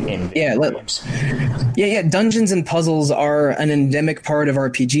in games. Yeah. Dungeons and puzzles are an endemic part of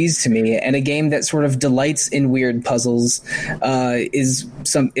RPGs to me, and a game that sort of delights in weird puzzles is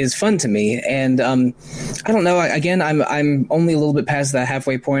fun to me. And I don't know. Again, I'm only a little bit past that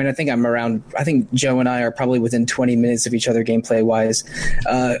halfway point. I think Joe and I are probably within 20 minutes of each other gameplay wise.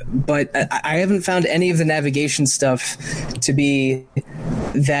 But I haven't found any of the navigation stuff to be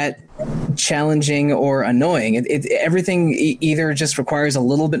that challenging or annoying. Everything either just requires a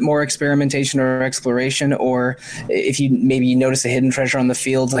little bit more experimentation or exploration, or if you notice a hidden treasure on the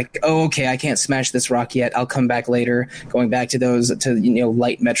field, like, oh, okay, I can't smash this rock yet, I'll come back later, going back to those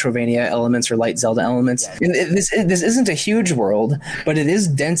light Metrovania elements or light Zelda elements. And this isn't a huge world, but it is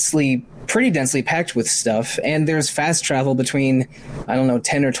pretty densely packed with stuff, and there's fast travel between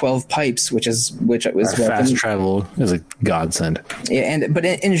 10 or 12 pipes, which is fast travel is a godsend. Yeah, but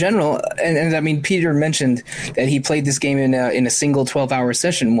in general, and I mean, Peter mentioned that he played this game in a single 12-hour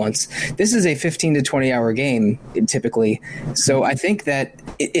session once. This is a 15 to 20-hour game typically, so I think that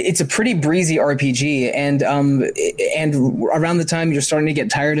it's a pretty breezy RPG, and around the time you're starting to get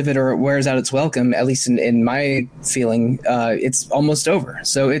tired of it or it wears out its welcome, at least in my feeling, it's almost over.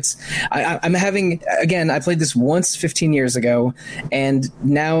 So I'm having, again, I played this once 15 years ago, and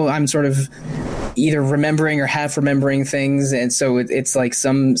now I'm sort of either remembering or half remembering things, and so it's like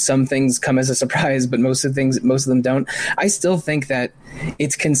some things come as a surprise, but most of them don't. I still think that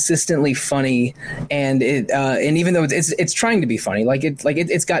it's consistently funny, and even though it's trying to be funny,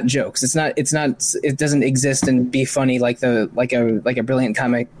 it's got jokes. It doesn't exist and be funny like a brilliant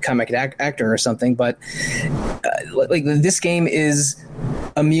comic actor or something, but this game is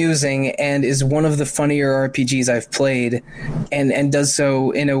amusing and is one of the funnier RPGs I've played, and does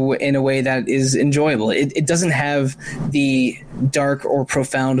so in a way that is enjoyable. It doesn't have the dark or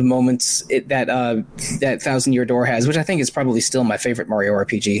profound moments that Thousand Year Door has, which I think is probably still my favorite Mario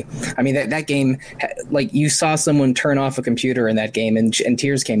RPG. I mean, that game, like, you saw someone turn off a computer in that game and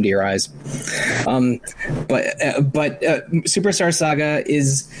tears came to your eyes. But Superstar Saga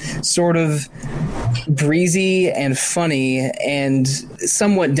is sort of breezy and funny and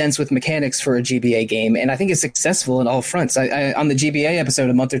somewhat dense with mechanics for a GBA game, and I think it's successful in all fronts. I on the GBA episode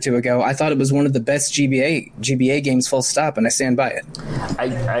a month or two ago, I thought it was one of the best GBA games, full stop, and I stand by it.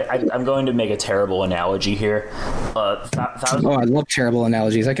 I'm going to make a terrible analogy here. I love terrible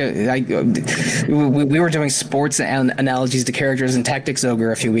analogies. We were doing sports analogies to characters in Tactics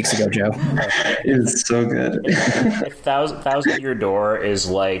Ogre a few weeks ago, Joe. It's so good. If Thousand Year Door is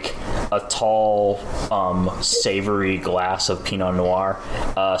like a tall, savory glass of Pinot Noir,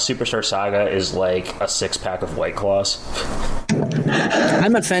 Superstar Saga is like a 6-pack of White Claws.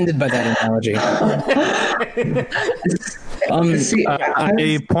 I'm offended by that analogy.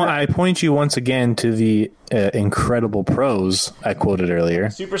 I point you once again to the incredible prose I quoted earlier.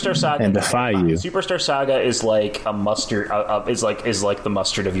 Superstar Saga and defy you. Superstar Saga is like a mustard. Is like the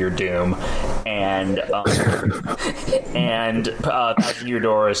mustard of your doom, and Thousand Year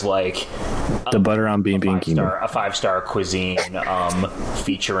Door is like the butter on bean kingdom. A 5-star cuisine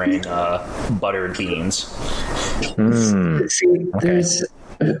featuring buttered beans. See, there's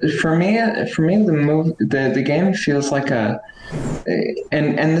for me the game feels like and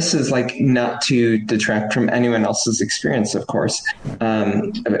this is like not to detract from anyone else's experience, of course.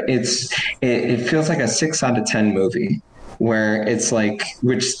 It feels like a 6 out of 10 movie, where it's like,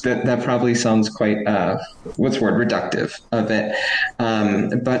 which that probably sounds quite reductive of it,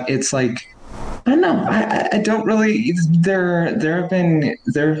 but it's like, I don't know. I don't really. There have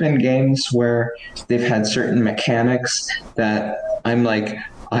been games where they've had certain mechanics that I'm like,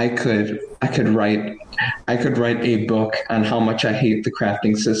 I could write a book on how much I hate the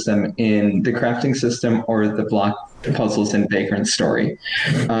crafting system or the block puzzles in Vagrant Story,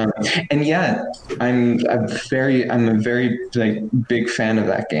 and yet I'm a very like big fan of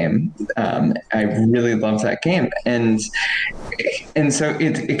that game. I really love that game, and so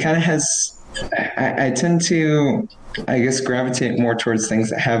it kind of has. I tend to, I guess, gravitate more towards things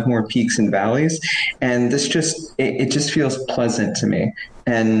that have more peaks and valleys, and this just feels pleasant to me,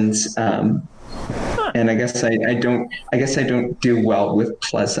 and I guess I don't do well with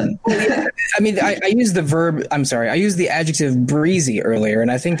pleasant. I mean, I used the adjective breezy earlier,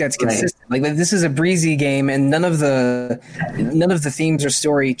 and I think that's consistent. Right. Like this is a breezy game, and none of the themes or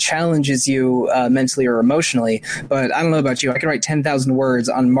story challenges you mentally or emotionally. But I don't know about you. I could write 10,000 words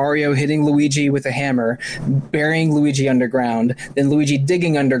on Mario hitting Luigi with a hammer, burying Luigi underground, then Luigi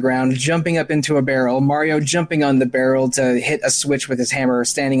digging underground, jumping up into a barrel, Mario jumping on the barrel to hit a switch with his hammer,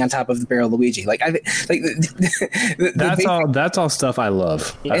 standing on top of the barrel, Luigi. That's all stuff I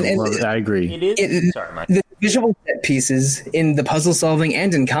love. I agree. It is. Sorry, Mike. The visual set pieces in the puzzle solving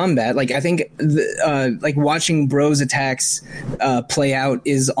and in combat, like I think, like watching Bros attacks play out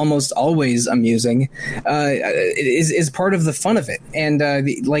is almost always amusing. It is part of the fun of it, and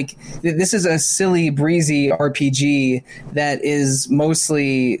this is a silly, breezy RPG that is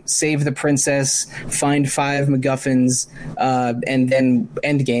mostly save the princess, find 5 MacGuffins, and then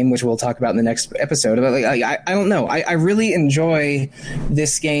end game, which we'll talk about in the next episode. But I don't know. I really enjoy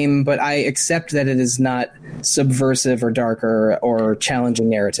this game, but I accept that it is not subversive or darker or challenging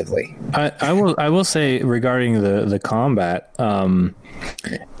narratively. I will say regarding the combat,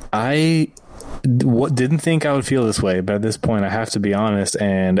 I didn't think I would feel this way, but at this point I have to be honest,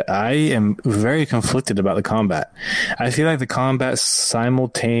 and I am very conflicted about the combat. I feel like the combat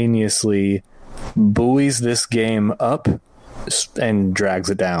simultaneously buoys this game up and drags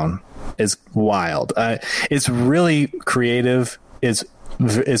it down. It's wild. It's really creative.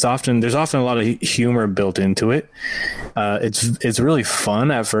 There's often a lot of humor built into it. It's really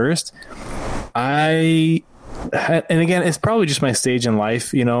fun at first. And again, it's probably just my stage in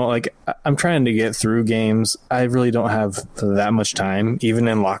life. Like I'm trying to get through games. I really don't have that much time, even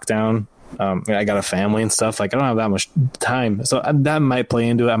in lockdown. I got a family and stuff. Like I don't have that much time, so that might play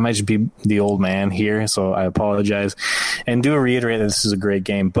into it. I might just be the old man here, so I apologize. And do reiterate that this is a great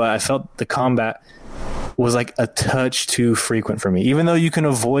game, but I felt the combat was like a touch too frequent for me. Even though you can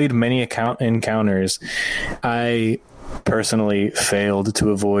avoid many encounters, I personally failed to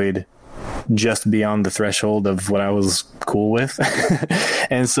avoid just beyond the threshold of what I was cool with.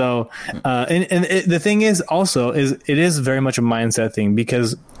 And so, the thing is also it is very much a mindset thing,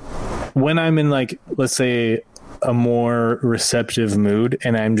 because when I'm in, like, let's say a more receptive mood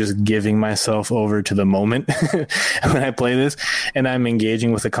and I'm just giving myself over to the moment when I play this and I'm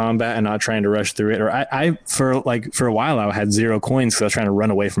engaging with the combat and not trying to rush through it, or I for a while I had 0 coins because I was trying to run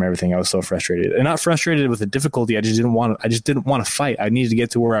away from everything. I was so frustrated, and not frustrated with the difficulty. I just didn't want to fight. I needed to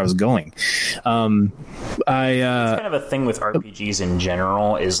get to where I was going. It's kind of a thing with RPGs in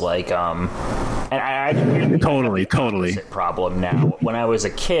general is like, and I totally problem now. When I was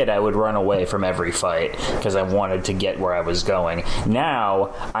a kid, I would run away from every fight because I wanted to get where I was going.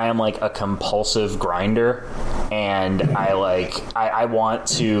 Now I am like a compulsive grinder, and I want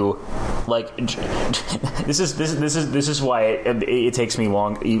to, like, this is why it takes me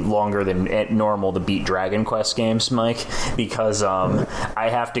longer than normal to beat Dragon Quest games, Mike, because I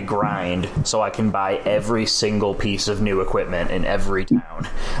have to grind so I can buy every single piece of new equipment in every town.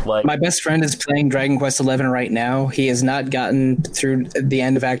 Like, my best friend is playing Dragon Quest 11 right now. He has not gotten through the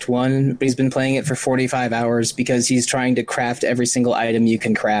end of Act 1, but he's been playing it for 45 hours because he's trying to craft every single item you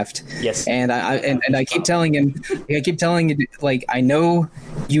can craft. Yes. And I keep telling him, like, I know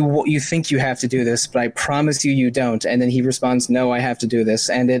you think you have to do this, but I promise you don't. And then he responds, no, I have to do this.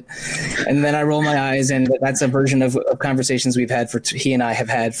 And then I roll my eyes, and that's a version of conversations he and I have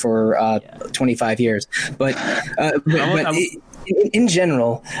had for 25 years. But in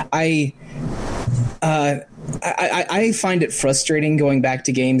general, I find it frustrating going back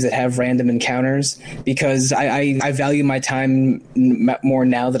to games that have random encounters, because I value my time more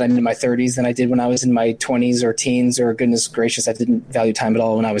now that I'm in my 30s than I did when I was in my 20s or teens, or goodness gracious, I didn't value time at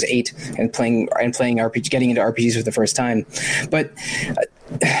all when I was 8 and playing RPG, getting into RPGs for the first time. But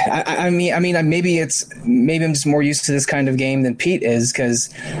I mean, maybe I'm just more used to this kind of game than Pete is, because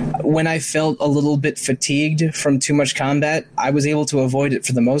when I felt a little bit fatigued from too much combat, I was able to avoid it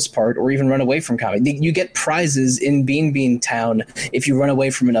for the most part, or even run away from combat. You get prizes in Bean Bean Town if you run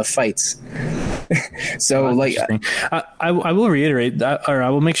away from enough fights. So, like, I will reiterate that, or I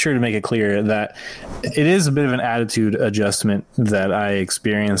will make sure to make it clear that it is a bit of an attitude adjustment that I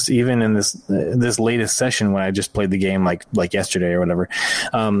experienced even in this latest session when I just played the game like yesterday or whatever.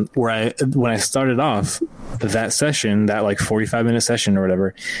 When I started off that session, that like 45-minute session or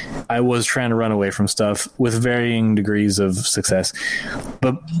whatever, I was trying to run away from stuff with varying degrees of success.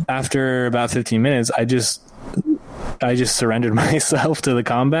 But after about 15 minutes, I just surrendered myself to the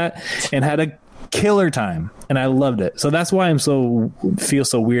combat and had a killer time, and I loved it. So that's why feel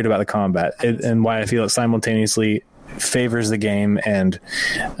so weird about the combat, and why I feel it simultaneously favors the game and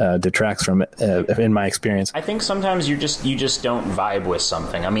detracts from it, in my experience. I think sometimes you just don't vibe with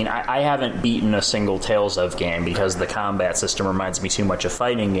something. I mean, I haven't beaten a single Tales of game because the combat system reminds me too much of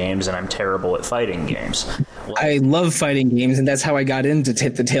fighting games, and I'm terrible at fighting games. I love fighting games, and that's how I got into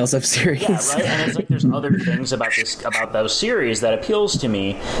the Tales of series. Yeah, right. And it's like there's other things about those series that appeals to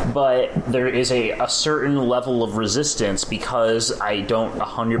me, but there is a certain level of resistance because I don't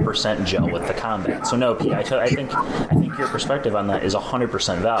 100% gel with the combat. So no, Pete, I think your perspective on that is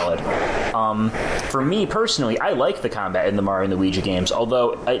 100% valid. For me personally, I like the combat in the Mario and Luigi games,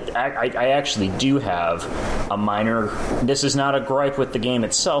 although I actually do have a minor. This is not a gripe with the game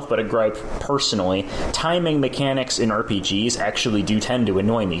itself, but a gripe personally. Timing mechanics in RPGs actually do tend to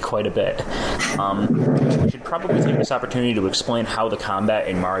annoy me quite a bit. We should probably take this opportunity to explain how the combat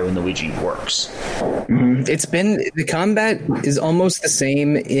in Mario and Luigi works. The combat is almost the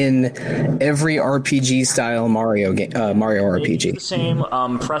same in every RPG style Mario RPG. It's the same.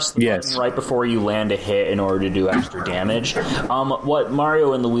 Press the button right before you land a hit in order to do extra damage. What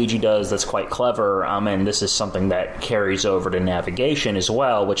Mario and Luigi does that's quite clever, and this is something that carries over to navigation as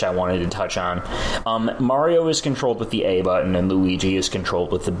well, which I wanted to touch on. Mario is controlled with the A button and Luigi is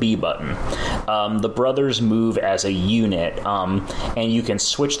controlled with the B button. The brothers move as a unit, and you can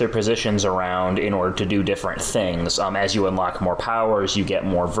switch their positions around in order to do different things. As you unlock more powers, you get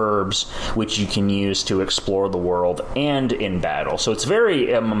more verbs, which you can use to explore the world and in battle. So it's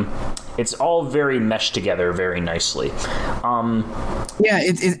it's all very meshed together very nicely.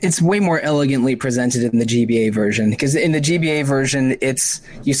 It's way more elegantly presented in the GBA version, because in the GBA version, it's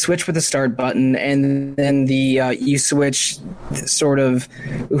you switch with the start button, and then you switch sort of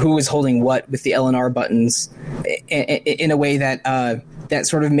who is holding what with the L and R buttons in a way that that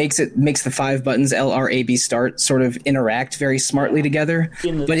sort of makes the 5 buttons L, R, A, B, start sort of interact very smartly together.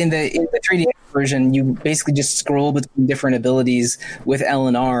 But in the 3DS version, you basically just scroll between different abilities with L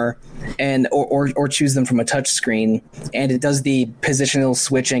and R, and or choose them from a touch screen, and it does the positional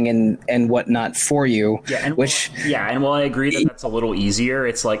switching and whatnot for you. And while I agree that that's a little easier,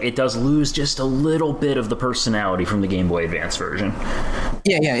 it's like it does lose just a little bit of the personality from the Game Boy Advance version.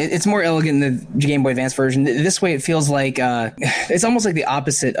 It's more elegant in the Game Boy Advance version. This way, it feels like it's almost like the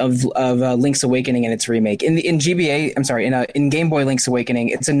opposite of Link's Awakening and its remake. In Game Boy Link's Awakening,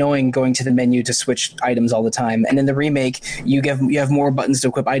 it's annoying going to the menu to switch items all the time, and in the remake, you have more buttons to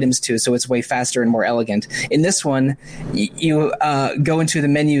equip items to, so it's way faster and more elegant. In this one, you go into the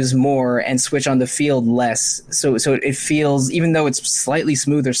menus more and switch on the field less, so it feels, even though it's slightly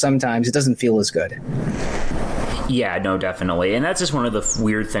smoother sometimes, it doesn't feel as good. Yeah, no, definitely. And that's just one of the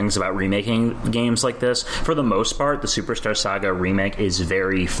weird things about remaking games like this. For the most part, the Superstar Saga remake is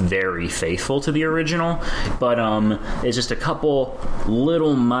very, very faithful to the original, but it's just a couple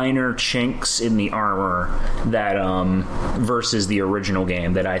little minor chinks in the armor that versus the original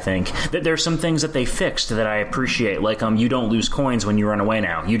game that I think that there's some things that they fixed that I appreciate, like you don't lose coins when you run away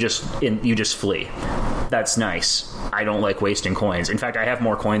now. You just flee. That's nice. I don't like wasting coins. In fact, I have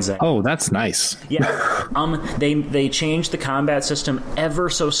more coins than... Oh, that's nice. Yeah. They changed the combat system ever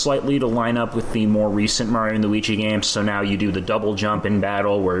so slightly to line up with the more recent Mario and Luigi games. So now you do the double jump in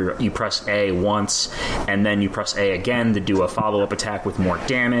battle where you press A once and then you press A again to do a follow-up attack with more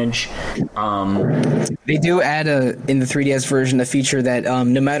damage. They do add in the 3DS version a feature that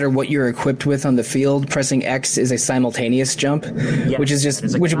no matter what you're equipped with on the field, pressing X is a simultaneous jump, which is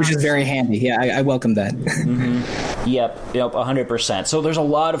very handy. Yeah, I welcome that. Mm-hmm. Yep, 100%. So there's a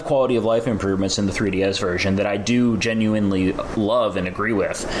lot of quality of life improvements in the 3DS version that I do genuinely love and agree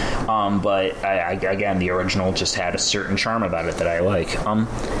with. But again, the original just had a certain charm about it that I like.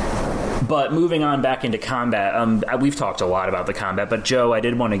 But moving on back into combat, we've talked a lot about the combat, but Joe, I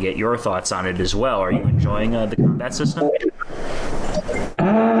did want to get your thoughts on it as well. Are you enjoying the combat system?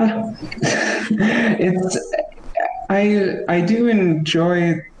 I do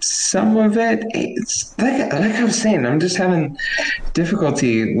enjoy some of it. It's like I was saying, I'm just having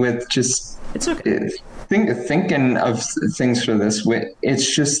difficulty with just it's okay. Thinking of things for this.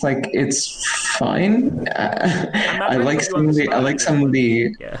 It's just like it's fine. I like some of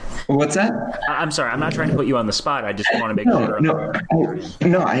the. Yeah. What's that? I'm sorry. I'm not trying to put you on the spot. I just want to make sure.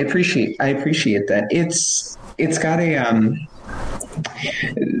 No. I appreciate that. It's got a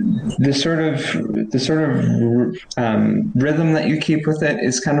the sort of rhythm that you keep with it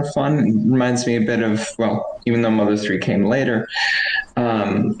is kind of fun. It reminds me a bit of, well, even though Mother 3 came later,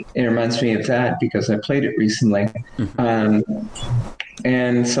 it reminds me of that because I played it recently.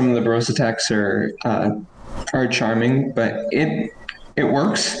 And some of the bros attacks are charming, but it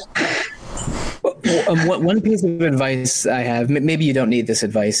works. One piece of advice I have, maybe you don't need this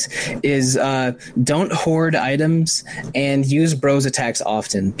advice, is don't hoard items and use bros attacks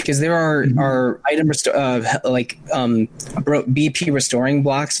often, because there are item BP restoring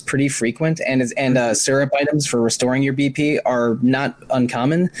blocks pretty frequent, and syrup items for restoring your BP are not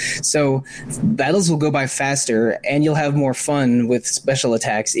uncommon. So battles will go by faster, and you'll have more fun with special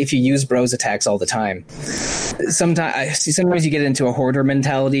attacks if you use bros attacks all the time. Sometimes you get into a hoarder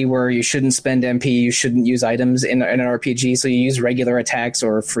mentality where you shouldn't spend MP, you shouldn't use items in an RPG, so you use regular attacks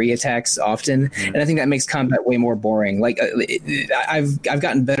or free attacks often, and I think that makes combat way more boring. Like I've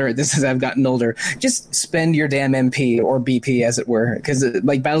gotten better at this as I've gotten older. Just spend your damn MP or BP, as it were, because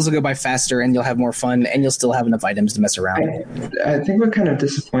like battles will go by faster, and you'll have more fun, and you'll still have enough items to mess around. I think what kind of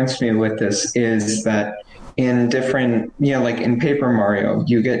disappoints me with this is that in different, like in Paper Mario,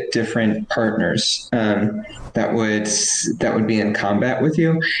 you get different partners that would be in combat with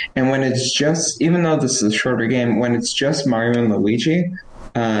you. And when it's just, even though this is a shorter game, when it's just Mario and Luigi,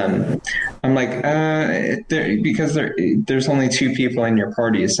 I'm like, because there's only two people in your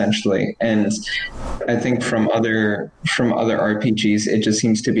party essentially, and I think from other RPGs, it just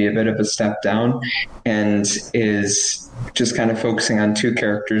seems to be a bit of a step down, and is just kind of focusing on two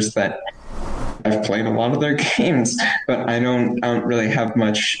characters that I've played a lot of their games, but I don't really have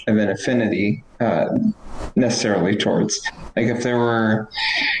much of an affinity necessarily towards. Like if there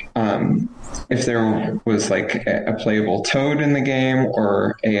was like a playable Toad in the game,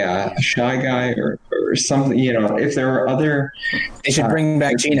 or a Shy Guy, or something, if there were other, they should bring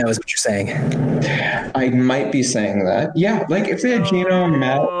back Gino, is what you're saying. I might be saying that. Yeah, like if they had Gino,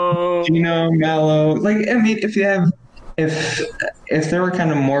 Mallow, like, I mean, if you have. If there were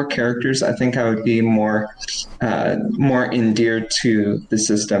kind of more characters, I think I would be more endeared to the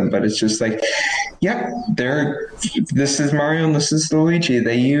system. But it's just like, this is Mario and this is Luigi.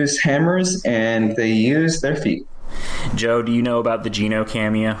 They use hammers and they use their feet. Joe, do you know about the Geno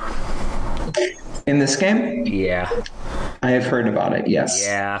cameo? In this game? Yeah. I have heard about it, yes.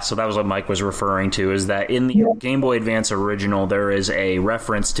 Yeah, so that was what Mike was referring to, is that in the Game Boy Advance original, there is a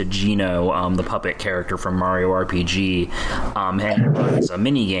reference to Geno, the puppet character from Mario RPG, and it's a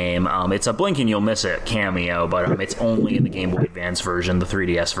mini-game. It's a blink and you'll miss it cameo, but it's only in the Game Boy Advance version. The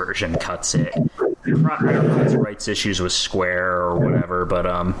 3DS version cuts it. I don't know if it's rights issues with Square or whatever, but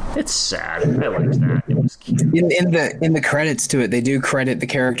it's sad. I liked that. It was cute. In the credits to it, they do credit the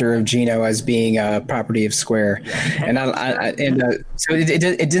character of Geno as being a property of Square, so it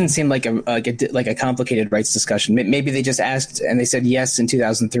didn't seem like a complicated rights discussion. Maybe they just asked and they said yes in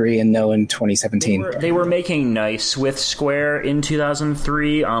 2003 and no in 2017. They were making nice with Square in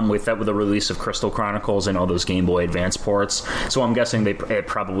 2003 with the release of Crystal Chronicles and all those Game Boy Advance ports. So I'm guessing it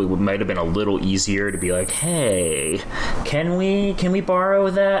probably might have been a little easier to be like, hey, can we borrow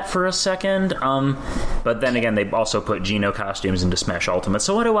that for a second? But then again, they also put Geno costumes into Smash Ultimate.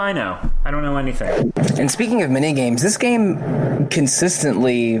 So what do I know? I don't know anything. And speaking of minigames, this game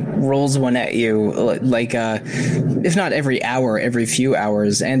consistently rolls one at you, like if not every hour, every few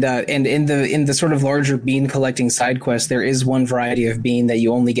hours. And in the sort of larger bean collecting side quest, there is one variety of bean that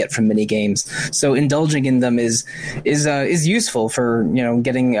you only get from minigames. So indulging in them is useful for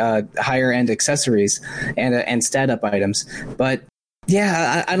getting higher end accessories and stat up items. But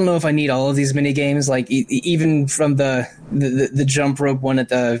yeah, I don't know if I need all of these mini games. Like even from the jump rope one at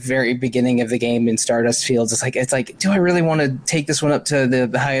the very beginning of the game in Stardust Fields, it's like, do I really want to take this one up to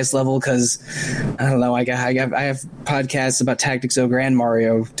the highest level? Because I don't know. I have podcasts about Tactics O Grand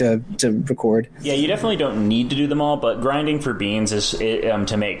Mario to record. Yeah, you definitely don't need to do them all, but grinding for beans is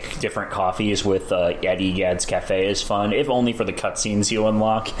to make different coffees with at Egad's Cafe is fun, if only for the cutscenes you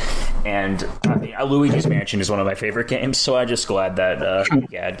unlock. And Luigi's Mansion is one of my favorite games, so I'm just glad that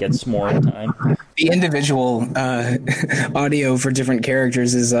Egad gets more time. The individual audio for different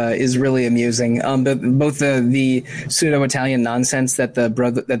characters is really amusing. Both the pseudo Italian nonsense that the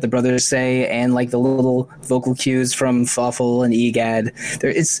brothers say, and like the little vocal cues from Fawful and Egad.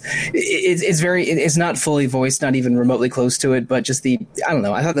 It's not fully voiced, not even remotely close to it, but just I don't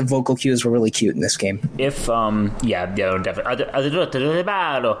know. I thought the vocal cues were really cute in this game. If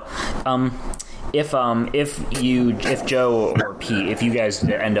Joe or Pete, if you guys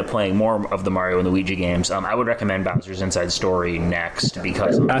end up playing more of the Mario and Luigi games, I would recommend Bowser's Inside Story next,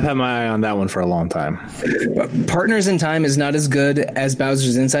 because I've had my eye on that one for a long time. Partners in Time is not as good as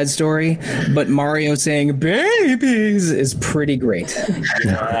Bowser's Inside Story, but Mario saying "babies" is pretty great.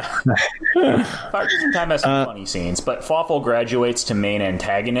 Partners in Time has some funny scenes, but Fawful graduates to main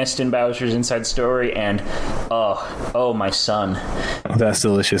antagonist in Bowser's Inside Story, and oh my son, that's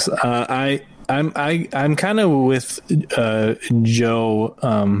delicious. I'm kind of with Joe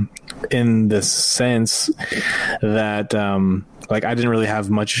in the sense that like I didn't really have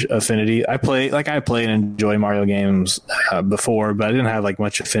much affinity. I play and enjoy Mario games before, but I didn't have like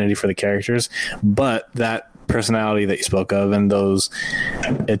much affinity for the characters. But that personality that you spoke of and those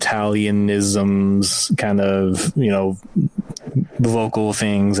Italianisms, kind of, you know, vocal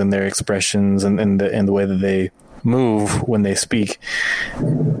things and their expressions and the way that they move when they speak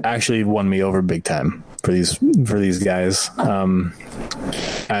actually won me over big time for these guys.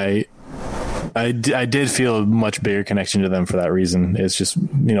 I did feel a much bigger connection to them for that reason. It's just,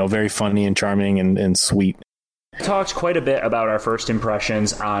 you know, very funny and charming and sweet. Talked quite a bit about our first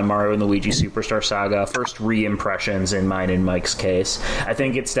impressions on Mario and Luigi Superstar Saga, first re-impressions in mine and Mike's case. I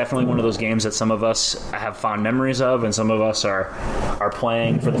think it's definitely one of those games that some of us have fond memories of, and some of us are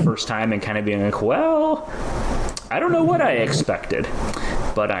playing for the first time and kind of being like, well, I don't know what I expected,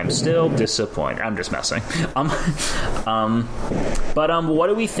 but I'm still disappointed. I'm just messing. But what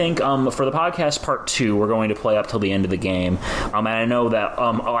do we think for the podcast part 2? We're going to play up till the end of the game, and I know that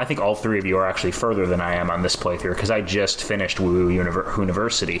I think all three of you are actually further than I am on this playthrough because I just finished Woo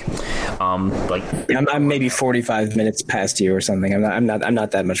University. I'm maybe 45 minutes past you or something. I'm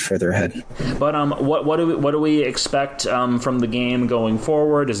not that much further ahead. But what do we expect from the game going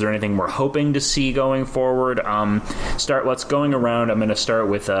forward? Is there anything we're hoping to see going forward? Let's going around. I'm going to start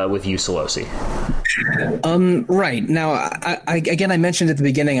with you, Solosi. Right now, I mentioned at the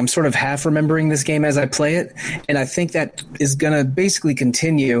beginning, I'm sort of half remembering this game as I play it, and I think that is going to basically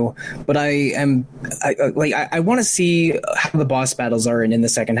continue. But I want to see how the boss battles are in the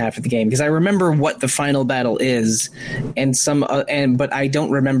second half of the game, because I remember what the final battle is, but I don't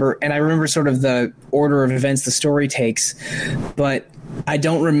remember, and I remember sort of the order of events the story takes, but I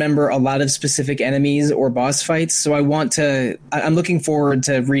don't remember a lot of specific enemies or boss fights, so I'm looking forward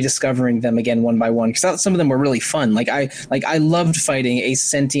to rediscovering them again one by one, because some of them were really fun. I loved fighting a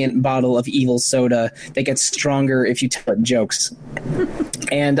sentient bottle of evil soda that gets stronger if you tell it jokes.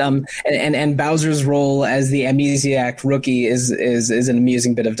 And Bowser's role as the amnesiac rookie is an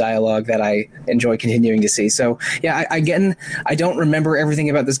amusing bit of dialogue that I enjoy continuing to see. So yeah, I don't remember everything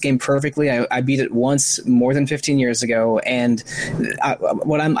about this game perfectly. I beat it once more than 15 years ago, and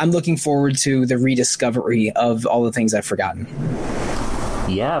I'm looking forward to the rediscovery of all the things I've forgotten.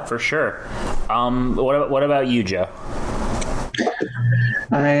 Yeah, for sure. What about you, Joe?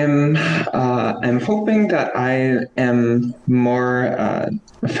 I'm hoping that I am more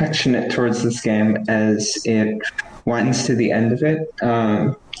affectionate towards this game as it winds to the end of it.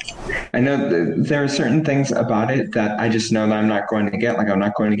 I know there are certain things about it that I just know that I'm not going to get. Like, I'm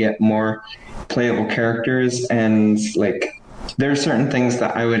not going to get more playable characters, and like there are certain things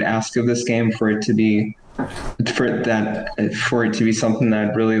that I would ask of this game for it to be something that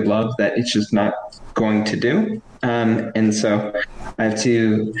I'd really love that it's just not going to do. And so I'm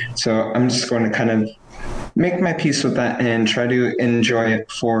just going to kind of make my peace with that and try to enjoy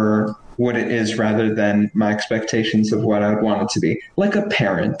it for what it is rather than my expectations of what I would want it to be, like a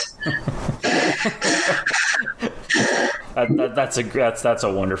parent. That's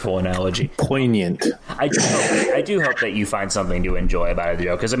a wonderful analogy. Poignant. I do hope that you find something to enjoy about it,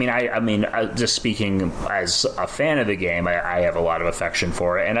 Joe. Because I mean, just speaking as a fan of the game, I have a lot of affection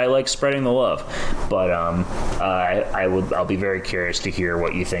for it, and I like spreading the love. But I'll be very curious to hear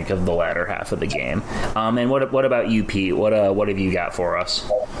what you think of the latter half of the game. And what about you, Pete? What have you got for us?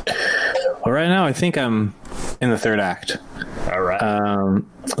 Well, right now I think I'm in the third act. All right.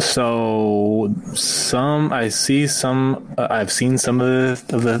 So I've seen some of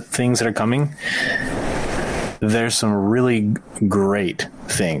the things that are coming. There's some really great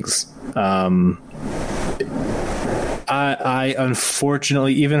things. I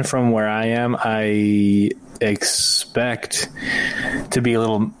unfortunately, even from where I am, I expect to be a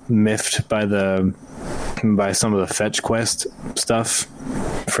little miffed by some of the fetch quest stuff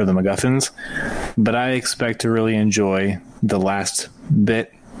for the MacGuffins, but I expect to really enjoy the last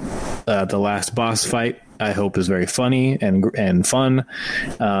bit. The last boss fight, I hope, is very funny and fun.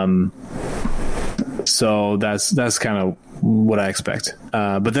 So that's kind of what I expect.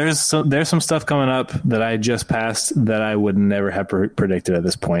 But there's some stuff coming up that I just passed that I would never have predicted at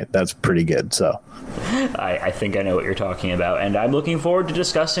this point. That's pretty good. So I think I know what you're talking about, and I'm looking forward to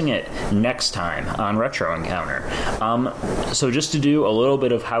discussing it next time on Retro Encounter. So just to do a little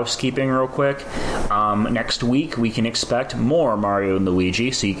bit of housekeeping real quick, next week we can expect more Mario and Luigi,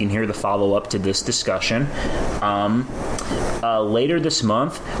 so you can hear the follow-up to this discussion. Later this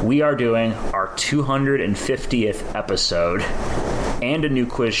month, we are doing our 250th episode and a new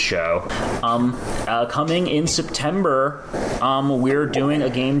quiz show. Coming in September, we're doing a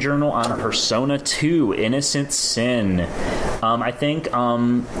game journal on Persona 2 Innocent Sin. I think,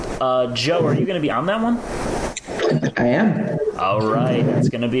 Joe, are you going to be on that one? I am. All right, that's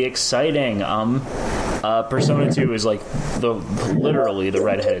going to be exciting. Persona 2 is like literally the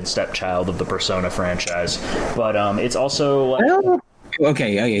redheaded stepchild of the Persona franchise, but it's also like,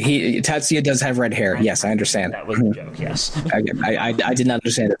 Okay. Tatsuya does have red hair. Yes, I understand. that was the joke. Yes. I did not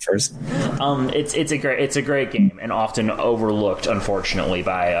understand it first. It's a great game and often overlooked, unfortunately,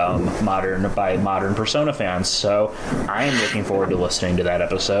 by modern Persona fans. So I am looking forward to listening to that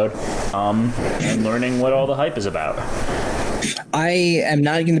episode and learning what all the hype is about. I am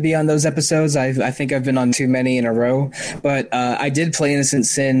not going to be on those episodes. I think I've been on too many in a row, but I did play Innocent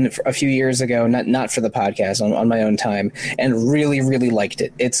Sin a few years ago, not for the podcast, on my own time, and really, really liked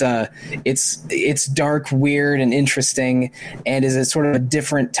it. It's dark, weird, and interesting, and is a sort of a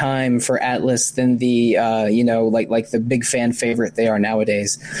different time for Atlus than the like the big fan favorite they are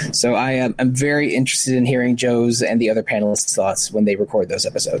nowadays. So I'm very interested in hearing Joe's and the other panelists' thoughts when they record those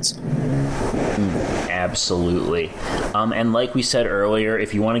episodes. Absolutely. And like we said earlier,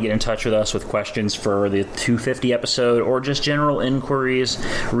 if you want to get in touch with us with questions for the 250 episode or just general inquiries,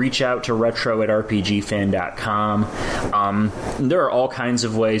 reach out to retro@rpgfan.com. There are all kinds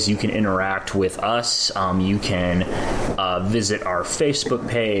of ways you can interact with us. You can visit our Facebook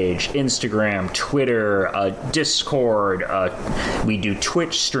page, Instagram, Twitter, Discord. We do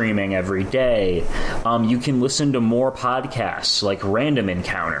Twitch streaming every day. You can listen to more podcasts like Random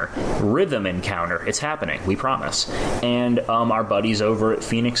Encounter, Rhythm Encounter. It's happening, we promise. And our buddies over at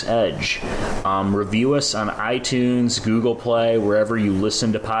Phoenix Edge. Review us on iTunes, Google Play, wherever you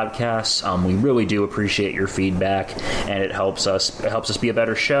listen to podcasts. We really do appreciate your feedback, and it helps us be a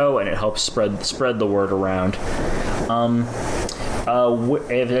better show, and it helps spread the word around.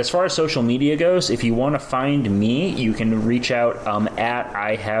 As far as social media goes, if you want to find me, you can reach out at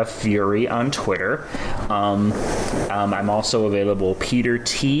I Have Fury on Twitter. I'm also available Peter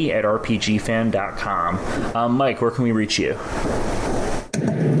T at rpgfan.com. Mike, where can we reach you?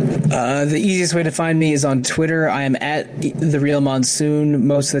 The easiest way to find me is on Twitter. I am at The Real Monsoon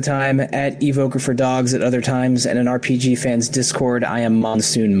most of the time, at Evoker for Dogs at other times, and in RPG Fans Discord, I am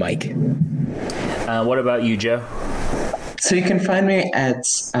Monsoon Mike. What about you, Joe? So you can find me at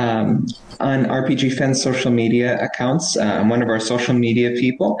on RPG Fans social media accounts. I'm one of our social media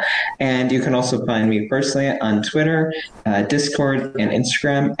people. And you can also find me personally on Twitter, Discord, and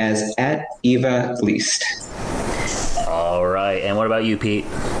Instagram as at Eva Least. All right. And what about you, Pete?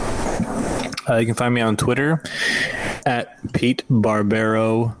 You can find me on Twitter at Pete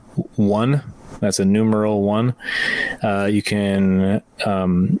Barbero1. That's a numeral 1. You can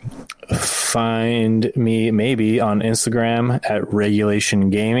find me maybe on Instagram at Regulation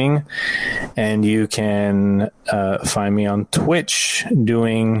Gaming, and you can find me on Twitch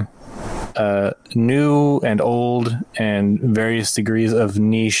doing new and old and various degrees of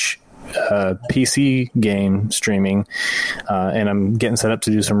niche PC game streaming, and I'm getting set up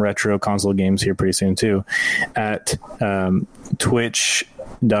to do some retro console games here pretty soon too, at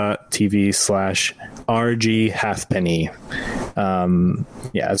twitch.tv/RG Halfpenny.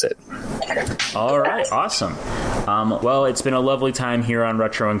 Yeah, that's it. All right, awesome. Well, it's been a lovely time here on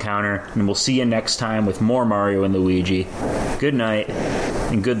Retro Encounter, and we'll see you next time with more Mario and Luigi. Good night,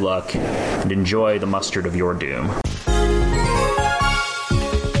 and good luck, and enjoy the mustard of your doom.